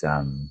 that's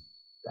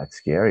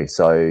scary.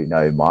 So, you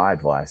know, my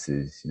advice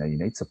is, you know, you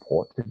need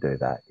support to do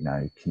that, you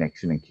know,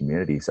 connection and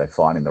community. So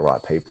finding the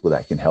right people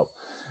that can help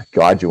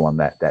guide you on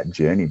that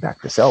journey back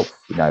to self,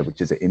 you know,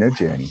 which is an inner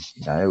journey,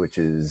 you know, which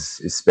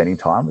is spending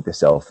time with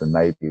yourself and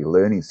maybe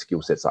learning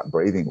skill sets like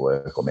breathing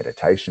work or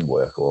meditation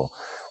work, or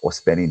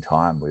spending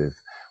time with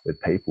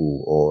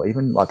people, or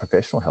even like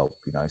professional help,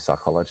 you know,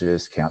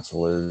 psychologists,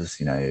 counselors,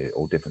 you know,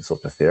 all different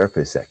sorts of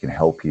therapists that can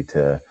help you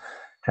to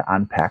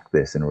unpack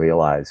this and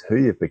realize who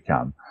you've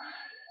become.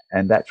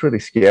 And that's really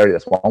scary.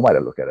 That's one way to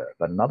look at it.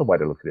 But another way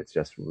to look at it is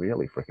just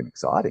really freaking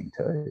exciting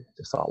too.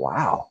 Just like,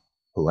 wow,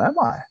 who am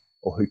I?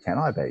 Or who can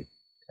I be?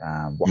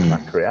 What can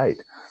I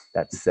create?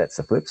 That's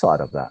the flip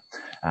side of that.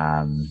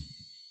 My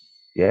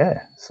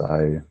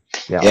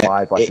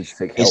advice is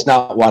seek help. It's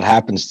not what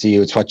happens to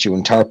you, it's what you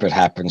interpret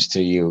happens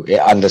to you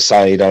on the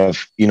side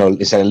of, you know,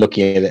 instead of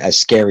looking at it as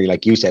scary,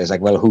 like you said, it's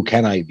like, well, who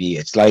can I be?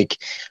 It's like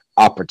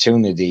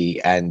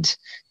opportunity, and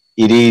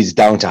it is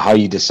down to how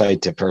you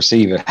decide to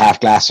perceive it, half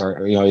glass,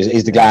 or, you know,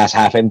 is the glass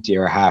half empty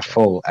or half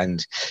full?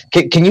 And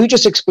can you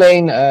just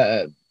explain,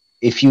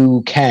 if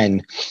you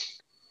can,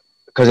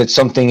 because it's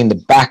something in the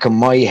back of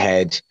my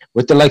head,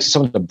 with the likes of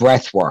some of the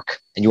breath work,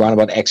 and you're on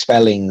about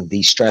expelling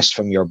the stress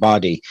from your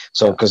body.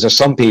 So, because there's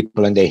some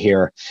people and they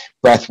hear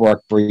breath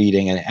work,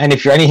 breathing, and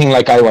if you're anything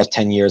like I was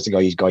 10 years ago,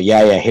 you'd go,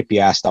 yeah, hippie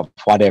ass stuff,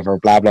 whatever,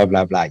 blah, blah,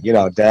 blah, blah, you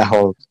know, the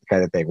whole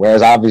kind of thing.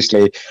 Whereas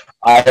obviously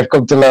I've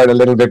come to learn a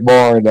little bit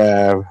more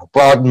and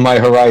broaden my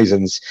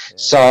horizons. Yeah.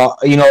 So,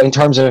 you know, in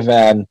terms of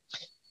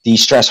the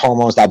stress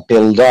hormones that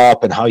build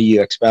up and how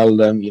you expel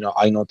them, you know,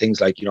 I know things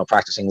like, you know,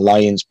 practicing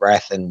lion's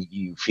breath, and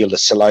you feel the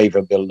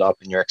saliva build up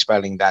and you're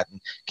expelling that. And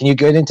can you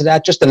get into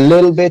that just a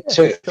little bit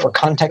for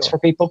context for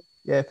people?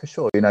 Yeah, for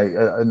sure. You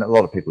know, and a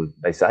lot of people,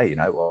 they say, you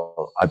know,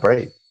 well, I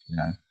breathe, you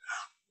know,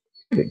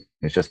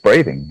 it's just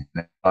breathing.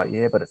 Like,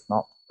 yeah, but it's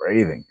not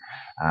breathing.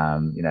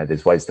 You know,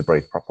 there's ways to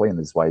breathe properly, and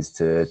there's ways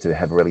to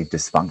have really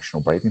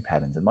dysfunctional breathing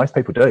patterns. And most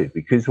people do,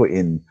 because we're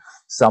in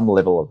some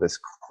level of this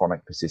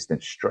chronic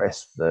persistent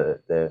stress.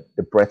 The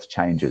breath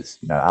changes.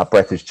 You know, our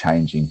breath is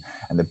changing.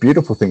 And the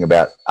beautiful thing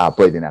about our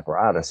breathing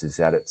apparatus is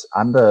that it's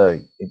under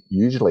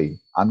usually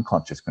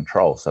unconscious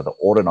control. So the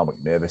autonomic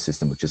nervous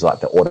system, which is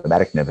like the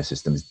automatic nervous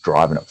system, is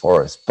driving it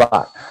for us.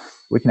 But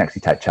we can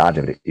actually take charge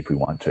of it if we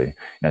want to. You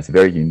know, it's a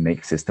very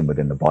unique system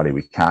within the body.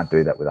 We can't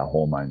do that with our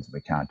hormones.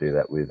 We can't do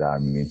that with our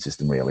immune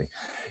system, really.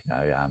 You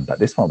know, but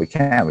this one we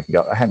can. We can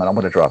go, hang on, I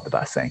want to drive the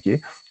bus, thank you.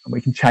 And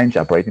we can change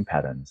our breathing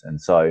patterns. And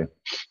so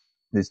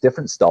there's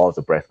different styles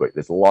of breath work.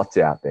 There's lots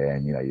out there.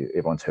 And, you know,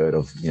 everyone's heard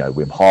of, you know,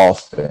 Wim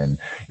Hof, and,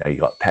 you know, you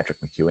got Patrick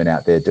McEwen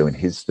out there doing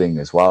his thing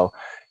as well.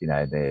 You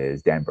know,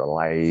 there's Dan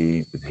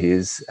Brulé with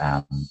his,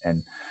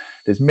 and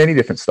there's many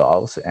different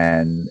styles.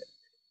 And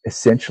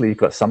essentially, you've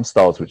got some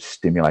styles which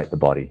stimulate the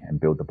body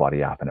and build the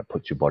body up, and it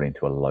puts your body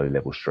into a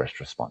low-level stress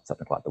response,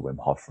 something like the Wim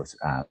Hof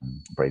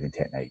breathing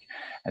technique.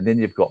 And then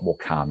you've got more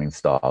calming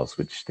styles,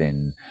 which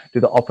then do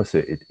the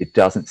opposite. It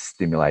doesn't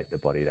stimulate the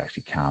body, it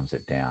actually calms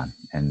it down.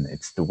 And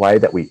it's the way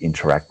that we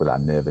interact with our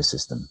nervous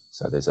system.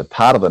 So there's a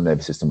part of the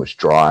nervous system which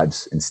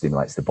drives and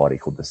stimulates the body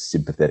called the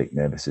sympathetic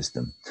nervous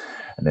system.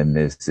 And then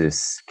there's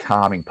this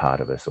calming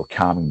part of us, or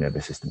calming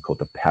nervous system, called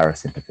the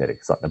parasympathetic.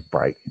 It's like the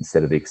brake.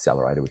 Instead of the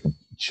accelerator, we can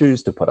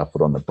choose to put our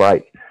foot on the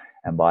brake.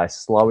 And by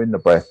slowing the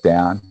breath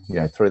down, you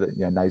know, through the,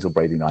 you know, nasal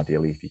breathing,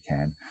 ideally, if you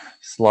can,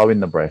 slowing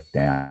the breath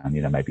down,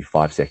 you know, maybe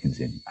 5 seconds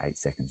in, 8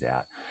 seconds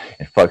out,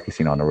 and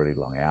focusing on a really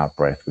long out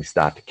breath, we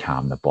start to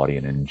calm the body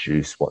and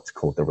induce what's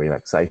called the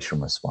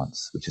relaxation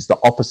response, which is the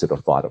opposite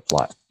of fight or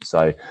flight.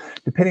 So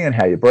depending on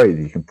how you breathe,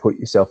 you can put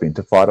yourself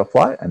into fight or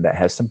flight, and that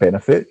has some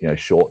benefit. You know,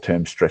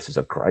 short-term stresses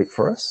are great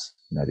for us.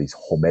 these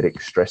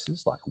hormetic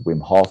stresses like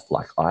Wim Hof,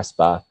 like ice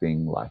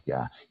bathing, like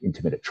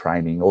intermittent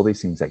training, all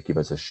these things that give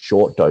us a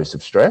short dose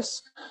of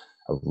stress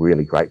are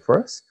really great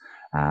for us.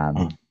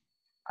 When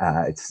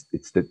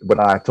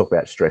I talk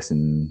about stress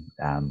and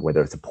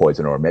whether it's a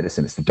poison or a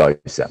medicine, it's the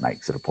dose that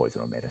makes it a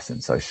poison or medicine.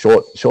 So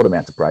short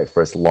amounts are great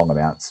for us, long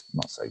amounts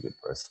not so good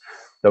for us.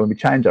 So when we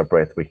change our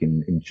breath, we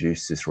can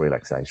induce this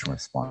relaxation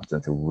response. And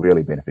it's a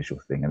really beneficial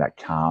thing, and that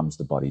calms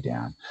the body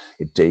down.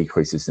 It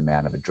decreases the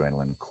amount of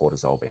adrenaline and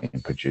cortisol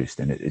being produced,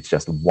 and it's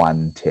just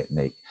one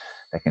technique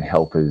that can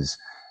help us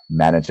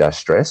manage our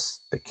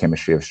stress, the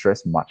chemistry of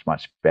stress, much,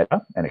 much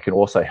better. And it can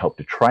also help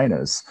to train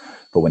us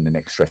for when the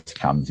next stress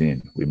comes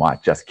in. We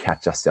might just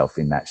catch ourselves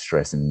in that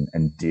stress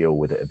and deal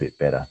with it a bit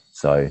better.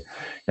 So,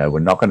 we're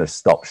not going to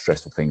stop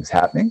stressful things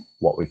happening.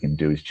 What we can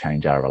do is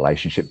change our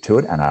relationship to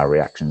it and our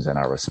reactions and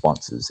our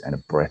responses. And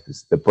the breath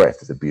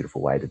is a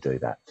beautiful way to do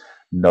that.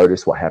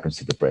 Notice what happens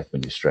to the breath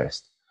when you're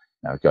stressed.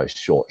 It goes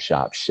short,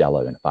 sharp,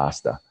 shallow, and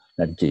faster.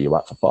 To gear you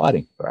up for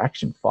fighting, for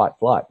action, fight,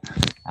 flight.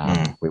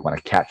 We want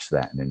to catch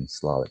that and then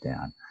slow it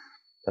down.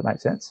 Does that make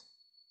sense?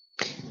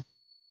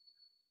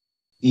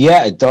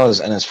 Yeah, it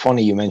does. And it's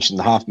funny you mentioned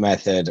the Hof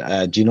method.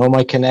 Do you know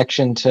my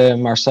connection to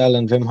Marcel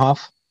and Wim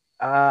Hof?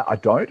 I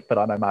don't, but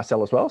I know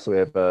Marcel as well. So we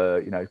have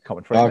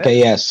common friend. Okay,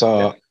 there. Yeah.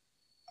 So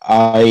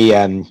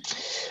I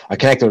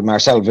connected with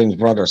Marcel, Wim's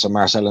brother. So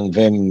Marcel and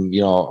Wim,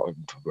 are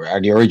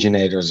the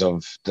originators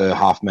of the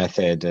Hof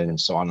method and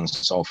so on and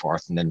so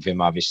forth. And then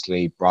Wim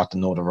obviously brought the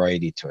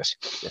notoriety to it.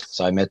 Yes.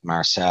 So I met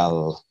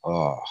Marcel,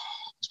 I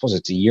suppose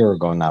it's a year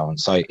ago now,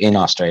 in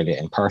Australia,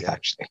 in Perth,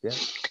 actually. Yeah.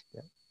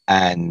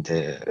 And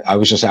I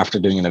was just after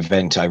doing an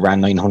event. I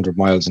ran 900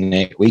 miles in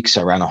 8 weeks.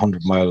 I ran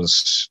 100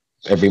 miles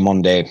every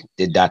Monday,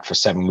 did that for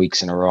 7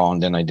 weeks in a row,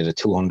 and then I did a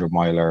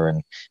 200-miler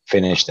and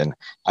finished. And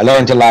I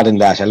learned a lot in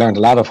that. I learned a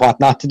lot of what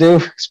not to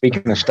do,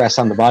 speaking of stress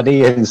on the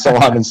body and so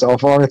on and so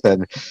forth.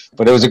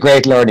 But it was a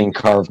great learning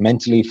curve,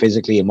 mentally,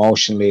 physically,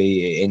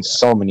 emotionally, in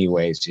so many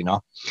ways,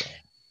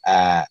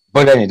 But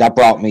anyway, that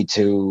brought me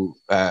to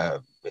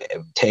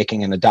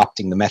taking and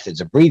adopting the methods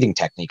of breathing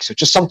techniques,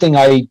 which is something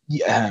I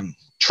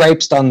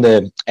traipsed on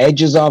the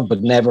edges of,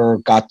 but never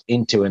got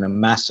into in a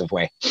massive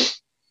way.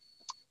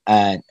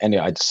 And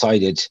anyway, I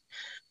decided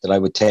that I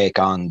would take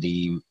on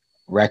the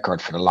record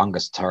for the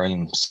longest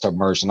time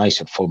submerged in ice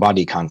with full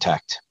body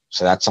contact.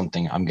 So that's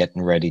something I'm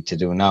getting ready to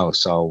do now.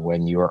 So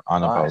when you're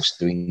on about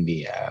doing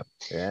the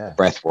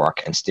breath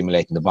work and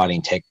stimulating the body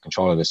and taking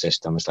control of the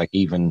system, it's like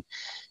even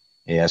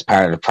as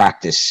part of the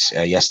practice,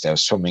 yesterday I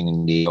was swimming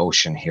in the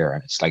ocean here,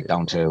 and it's like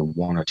down to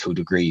 1 or 2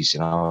 degrees,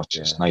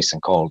 just nice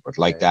and cold. But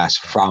that,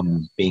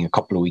 from being a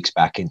couple of weeks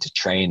back into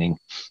training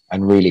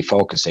and really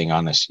focusing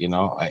on it,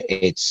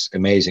 it's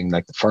amazing.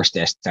 Like the first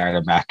day I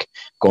started back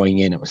going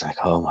in, it was like,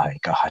 oh my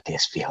God,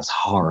 this feels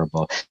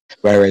horrible.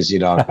 Whereas,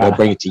 I'll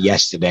bring it to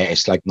yesterday,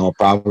 it's like no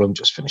problem,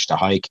 just finish the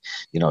hike,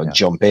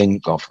 jump in,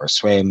 go for a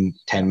swim,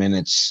 10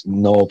 minutes,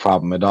 no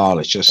problem at all.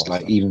 It's just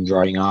like even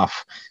drying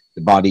off,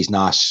 the body's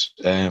not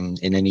in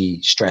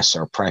any stress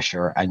or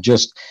pressure, and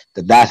just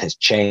that has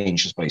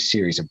changed just by a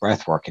series of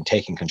breath work and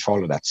taking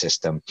control of that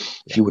system.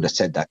 If you would have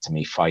said that to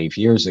me 5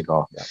 years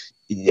ago,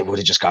 it would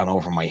have just gone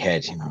over my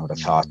head. I would have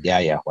thought,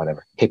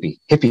 whatever,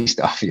 hippie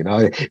stuff,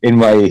 in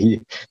my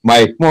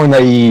more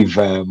naive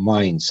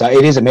mind. So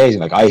it is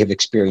amazing. Like I have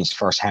experienced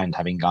firsthand,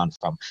 having gone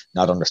from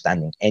not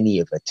understanding any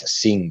of it to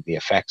seeing the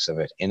effects of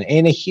it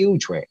in a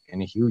huge way.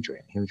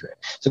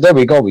 So there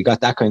we go. We got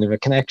that kind of a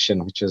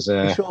connection, which is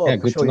good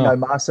to know.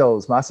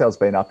 Marcel's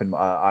been up in.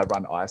 I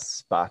run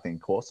ice bathing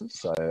courses,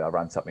 so I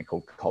run something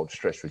called cold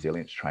stress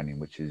resilience training,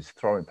 which is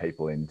throwing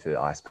people into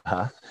ice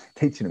bath,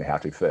 teaching them how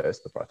to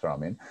first before I throw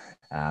them in.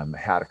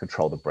 How to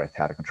control the breath,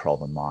 how to control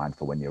the mind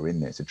for when you're in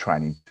there. It's a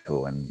training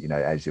tool. And,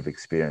 as you've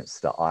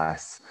experienced, the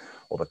ice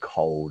or the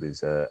cold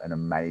is an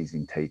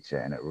amazing teacher,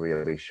 and it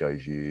really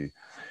shows you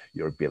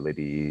your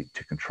ability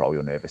to control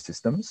your nervous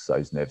systems.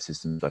 Those nervous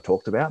systems I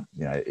talked about,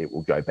 it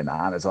will go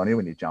bananas on you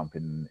when you jump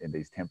in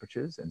these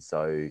temperatures. And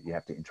so you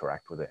have to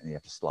interact with it, and you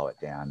have to slow it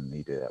down. And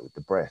you do that with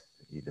the breath.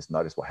 You just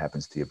notice what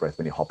happens to your breath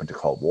when you hop into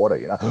cold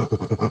water,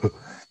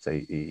 so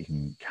you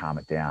can calm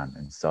it down.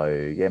 And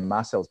so,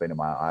 Marcel's been in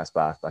my ice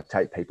bath. I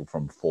take people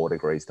from 4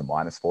 degrees to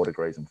 -4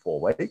 degrees in 4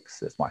 weeks.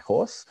 That's my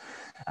course.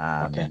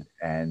 And,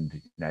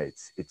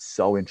 it's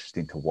so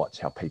interesting to watch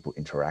how people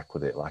interact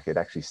with it. Like it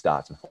actually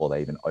starts before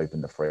they even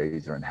open the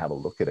freezer and have a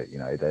look at it.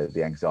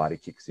 The anxiety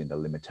kicks in, the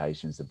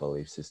limitations, the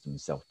belief system,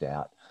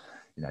 self-doubt,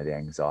 the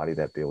anxiety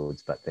that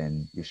builds. But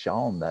then you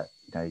show them that,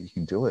 you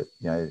can do it.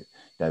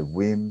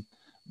 Wim,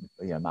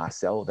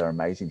 Marcel, they're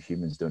amazing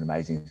humans doing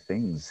amazing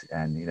things.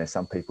 And,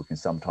 some people can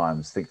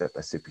sometimes think that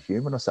they're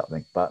superhuman or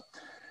something, but,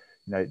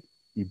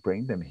 you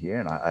bring them here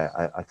and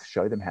I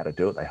show them how to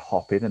do it. They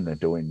hop in and they're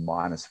doing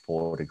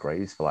 -4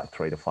 degrees for like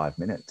 3 to 5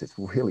 minutes. It's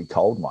really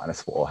cold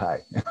 -4,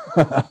 hey?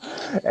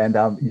 And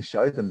you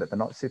show them that they're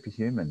not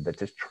superhuman. They're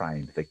just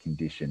trained, they're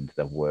conditioned,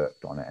 they've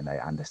worked on it, and they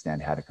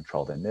understand how to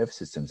control their nervous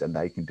systems, and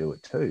they can do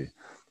it too.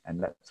 And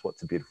that's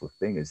what's a beautiful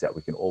thing, is that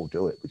we can all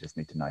do it. We just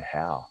need to know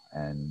how.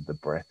 And the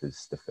breath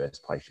is the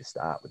first place you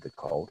start with the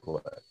cold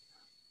work.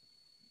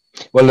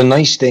 Well, the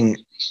nice thing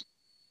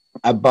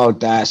about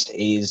that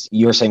is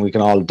you're saying we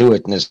can all do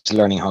it and it's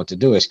learning how to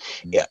do it.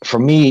 Yeah, for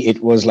me,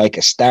 it was like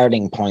a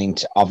starting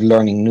point of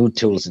learning new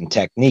tools and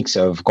techniques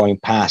of going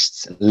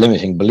past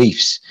limiting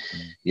beliefs,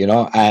 you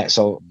know.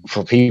 So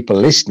for people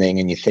listening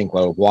and you think,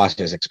 well, what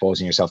is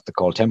exposing yourself to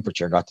cold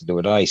temperature got to do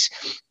with ice?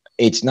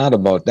 It's not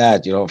about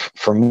that, you know.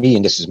 For me,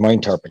 and this is my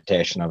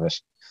interpretation of it,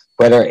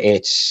 whether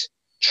it's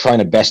trying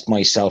to best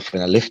myself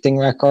in a lifting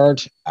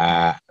record,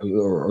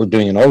 or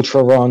doing an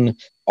ultra run,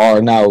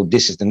 or now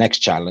this is the next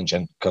challenge,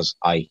 and because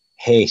I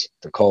hate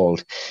the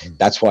cold,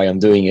 that's why I'm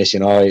doing it. You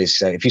know,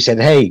 is if you said,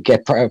 "Hey,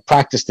 get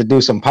practice to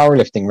do some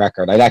powerlifting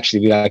record," I'd actually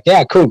be like,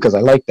 "Yeah, cool," because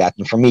I like that.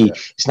 And for me,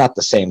 it's not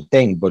the same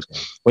thing. But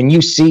when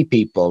you see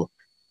people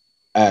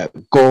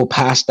go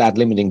past that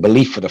limiting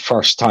belief for the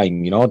first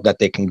time, you know, that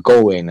they can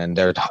go in and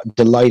they're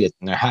delighted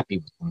and they're happy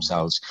with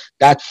themselves.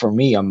 That for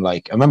me, I'm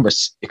like, I remember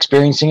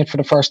experiencing it for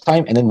the first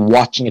time and then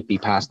watching it be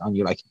passed on.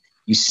 You like,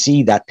 you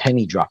see that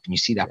penny drop and you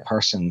see that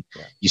person,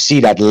 you see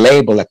that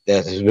label that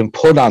has been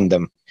put on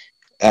them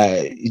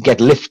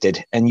get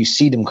lifted, and you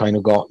see them kind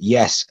of go,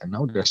 yes, and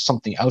now there's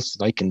something else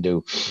that I can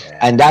do.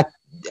 And that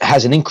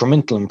has an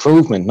incremental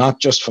improvement, not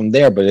just from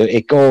there, but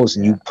it goes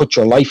and you put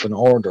your life in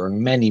order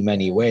in many,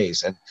 many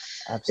ways. And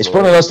it's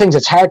one of those things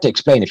that's hard to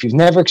explain if you've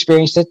never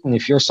experienced it. And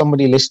if you're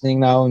somebody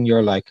listening now and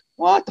you're like,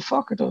 what the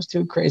fuck are those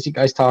two crazy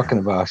guys talking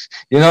about?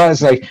 You know,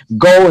 it's like,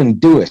 go and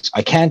do it.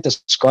 I can't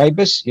describe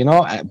it, you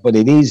know, but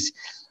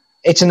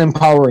it's an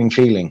empowering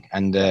feeling.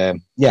 And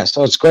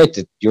so it's great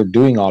that you're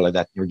doing all of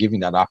that. You're giving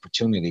that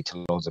opportunity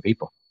to loads of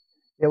people.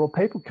 Yeah, well,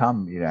 people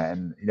come, you know,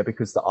 and, you know,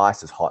 because the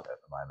ice is hot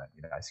at the moment,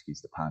 you know,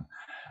 excuse the pun,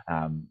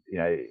 you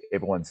know,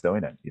 everyone's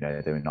doing it, you know,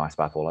 they're doing ice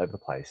bath all over the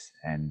place.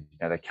 And, you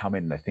know, they come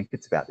in and they think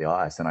it's about the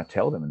ice. And I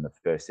tell them in the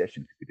first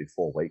session, because we do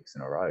 4 weeks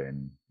in a row,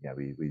 and, you know,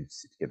 we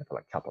sit together for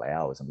like a couple of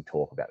hours and we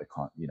talk about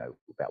you know,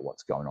 about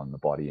what's going on in the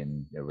body,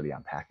 and, you know, really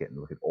unpack it and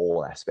look at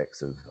all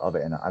aspects of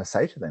it. And I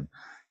say to them,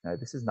 you know,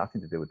 this has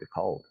nothing to do with the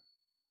cold.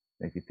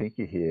 If you think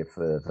you're here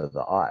for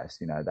the ice,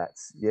 you know,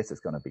 that's, yes, it's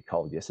going to be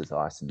cold. Yes, there's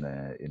ice in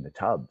the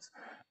tubs,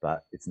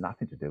 but it's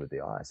nothing to do with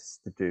the ice. It's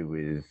to do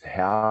with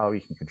how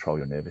you can control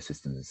your nervous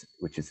systems,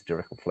 which is a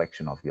direct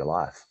reflection of your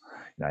life.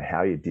 You know,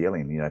 how you're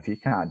dealing. You know, if you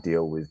can't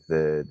deal with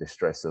the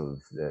stress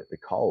of the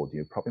cold,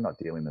 you're probably not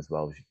dealing as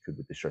well as you could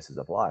with the stresses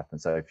of life.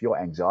 And so if your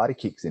anxiety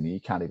kicks in and you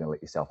can't even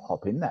let yourself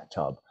hop in that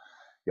tub,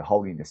 you're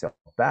holding yourself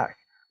back.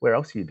 Where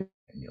else are you doing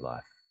in your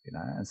life? You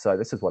know, and so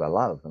this is what I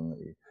love. And,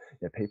 you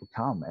know, people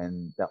come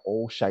and they're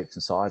all shapes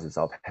and sizes.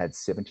 I've had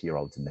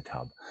 70-year-olds in the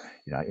tub,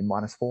 you know, in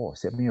 -4,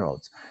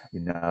 7-year-olds.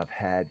 You know, I've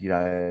had, you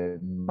know,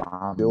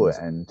 mum do it,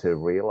 and to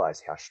realize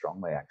how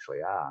strong they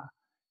actually are.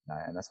 You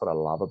know, and that's what I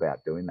love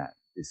about doing that.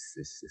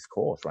 This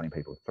course, running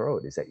people through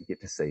it, is that you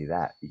get to see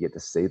that. You get to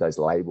see those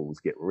labels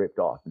get ripped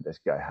off and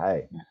just go,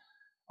 hey,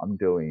 I'm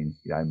doing,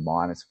 you know,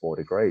 -4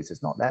 degrees.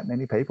 There's not that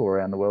many people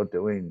around the world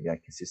doing, you know,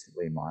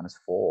 consistently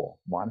 -4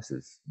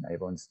 minuses. You know,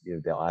 everyone's, you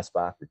know, their ice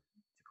bath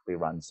typically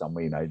runs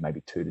somewhere, you know,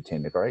 maybe 2 to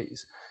 10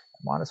 degrees.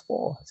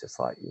 -4, it's just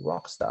like you're a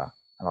rock star,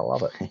 and I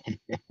love it.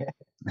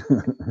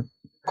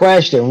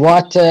 Question: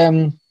 what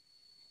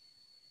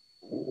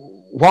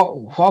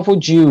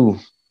would you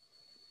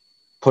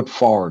put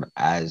forward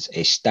as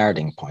a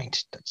starting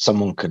point that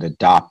someone could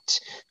adopt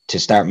to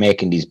start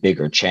making these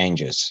bigger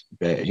changes?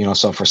 You know,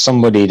 so for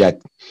somebody that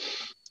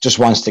just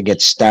wants to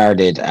get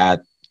started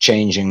at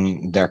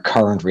changing their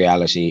current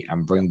reality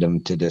and bring them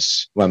to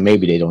this, well,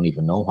 maybe they don't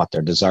even know what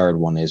their desired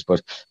one is,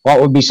 but what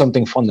would be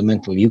something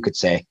fundamental you could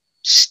say,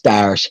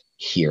 start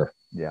here?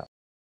 Yeah.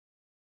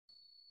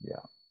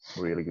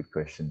 Really good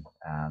question.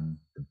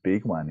 The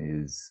big one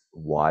is,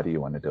 why do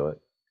you want to do it?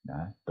 You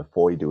know,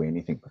 before you do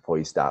anything, before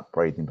you start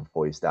breathing,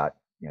 before you start,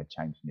 you know,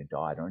 changing your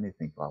diet or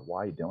anything, like, why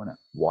are you doing it?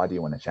 Why do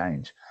you want to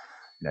change?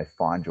 You know,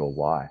 find your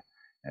why.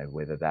 You know,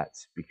 whether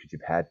that's because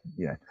you've had,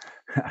 you know,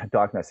 a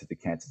diagnosis of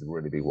cancer is a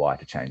really big why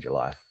to change your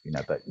life. You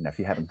know, but, you know, if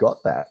you haven't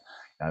got that,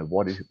 you know,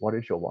 what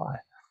is your why?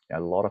 You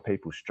know, a lot of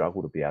people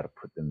struggle to be able to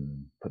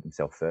put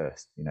themselves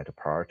first. You know, to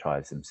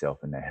prioritize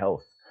themselves and their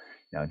health.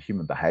 You know, and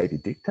human behavior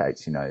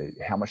dictates, you know,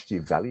 how much do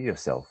you value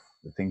yourself?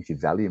 The things you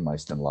value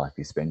most in life,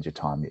 you spend your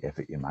time, your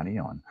effort, your money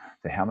on.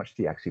 So how much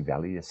do you actually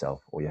value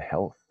yourself or your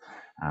health?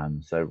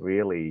 So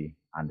really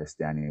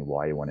understanding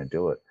why you want to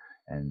do it,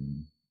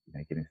 and, you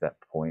know, getting to that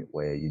point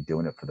where you're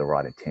doing it for the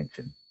right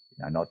intention.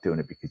 You know, not doing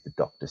it because the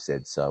doctor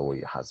said so, or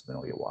your husband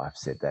or your wife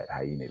said that,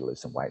 hey, you need to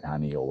lose some weight,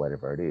 honey, or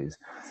whatever it is.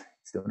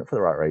 It's doing it for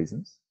the right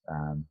reasons.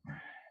 And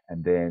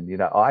then, you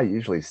know, I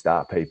usually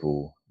start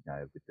people, you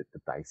know, with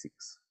the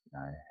basics. You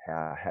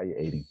know, how you're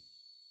eating.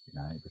 You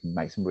know, you can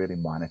make some really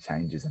minor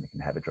changes, and it can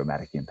have a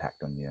dramatic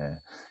impact on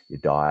your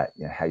diet.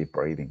 You know, how you're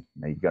breathing.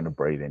 You know, you're going to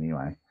breathe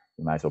anyway.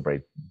 You may as well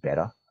breathe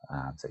better,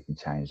 so you can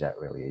change that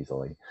really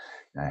easily.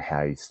 You know,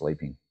 how you're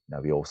sleeping. You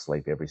know, we all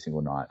sleep every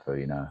single night for,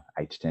 you know,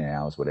 8 to 10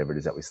 hours, whatever it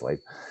is that we sleep.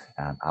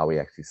 Are we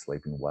actually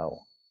sleeping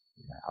well?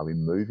 You know, are we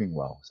moving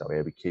well? So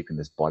are we keeping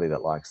this body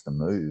that likes to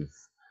move?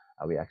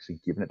 Are we actually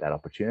giving it that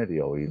opportunity,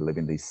 or are we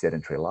living these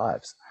sedentary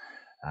lives?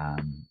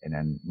 And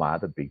then my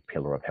other big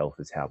pillar of health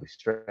is how we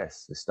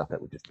stress, the stuff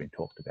that we've just been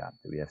talked about.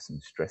 Do we have some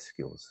stress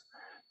skills?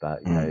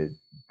 But you know,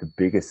 the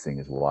biggest thing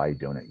is why you're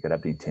doing it. You got to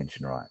have the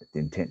intention right. The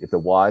intent, if the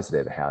why's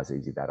there, the how's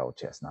easy. That old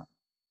chestnut.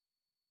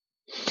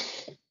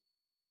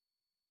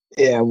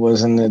 Yeah,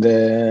 wasn't it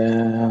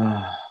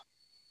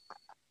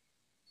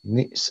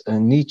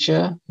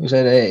Nietzsche who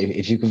said,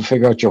 if you can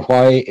figure out your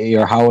why,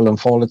 your how will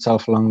unfold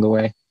itself along the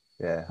way?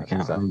 Yeah, I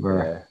can't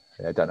remember.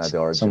 Yeah, I don't know the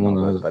origin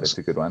of it, but it's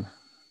a good one.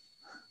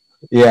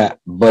 Yeah,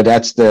 but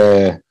that's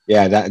that's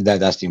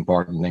the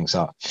important thing.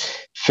 So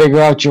figure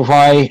out your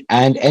why,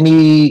 and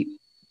any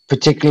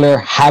particular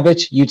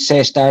habit you'd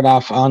say start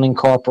off on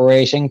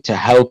incorporating to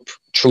help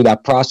through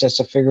that process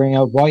of figuring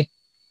out why.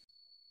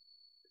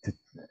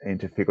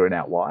 Into figuring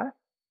out why,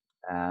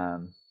 I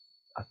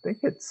think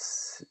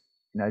it's,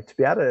 you know, to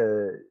be able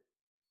to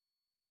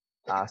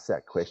ask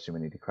that question, we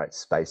need to create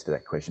space for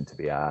that question to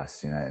be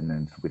asked, you know, and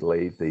then we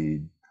leave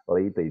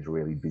these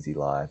really busy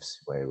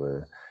lives where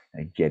we're,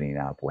 you know, getting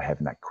up or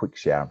having that quick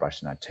shower and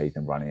brushing our teeth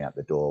and running out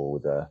the door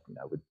with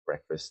with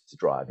breakfast to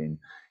drive in.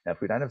 Now,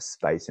 if we don't have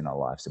space in our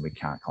lives, then we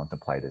can't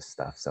contemplate this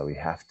stuff. So we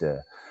have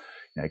to,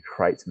 you know,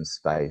 create some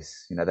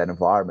space. You know, that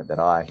environment that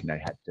I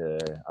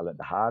learned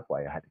the hard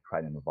way. I had to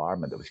create an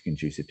environment that was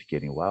conducive to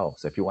getting well.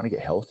 So if you want to get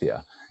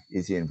healthier,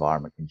 is the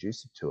environment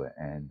conducive to it?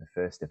 And the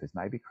first step is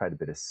maybe create a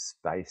bit of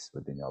space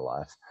within your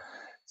life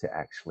to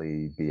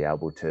actually be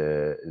able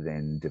to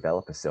then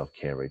develop a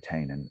self-care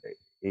routine, and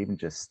even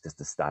just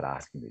to start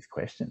asking these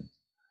questions.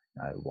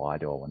 You know, why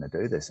do I want to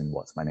do this, and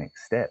what's my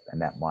next step? And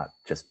that might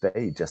just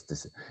be just to,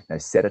 you know,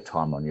 set a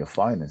time on your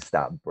phone and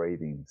start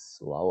breathing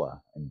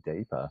slower and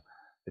deeper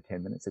for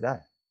 10 minutes a day.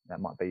 That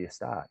might be your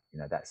start. You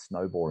know, that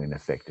snowballing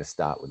effect, to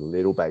start with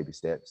little baby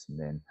steps, and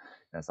then,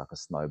 you know, it's like a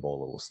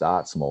snowball. It will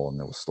start small and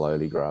it will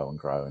slowly grow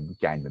and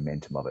gain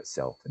momentum of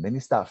itself. And then you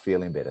start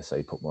feeling better, so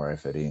you put more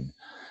effort in.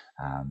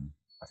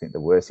 I think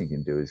the worst thing you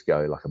can do is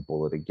go like a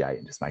bull at a gate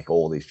and just make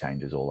all these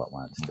changes all at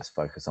once. Just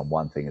focus on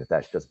one thing. If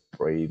that's just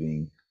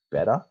breathing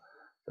better,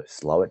 so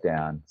slow it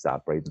down,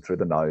 start breathing through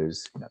the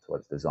nose. You know, that's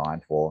what it's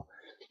designed for.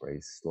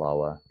 Breathe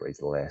slower,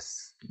 breathe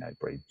less, you know,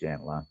 breathe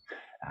gentler.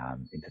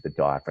 Into the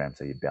diaphragm,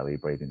 so your belly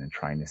breathing, and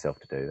train yourself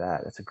to do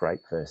that. That's a great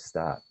first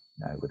start,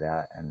 you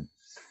know, and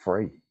it's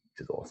free, which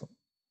is awesome.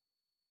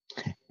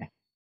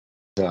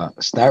 So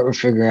start with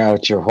figuring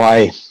out your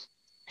why.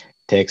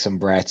 Take some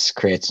breaths,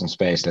 create some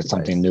space, let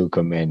something new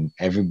come in.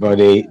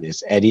 Everybody,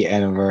 it's Eddie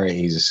Enever.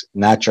 He's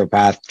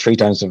naturopath,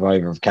 3-time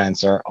survivor of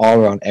cancer, all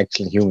around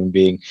excellent human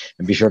being.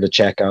 And be sure to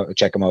check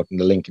him out in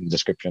the link in the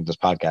description of this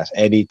podcast.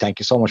 Eddie, thank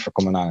you so much for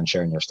coming on and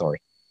sharing your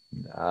story.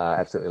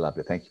 Absolutely loved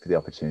it. Thank you for the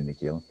opportunity,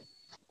 Keelan.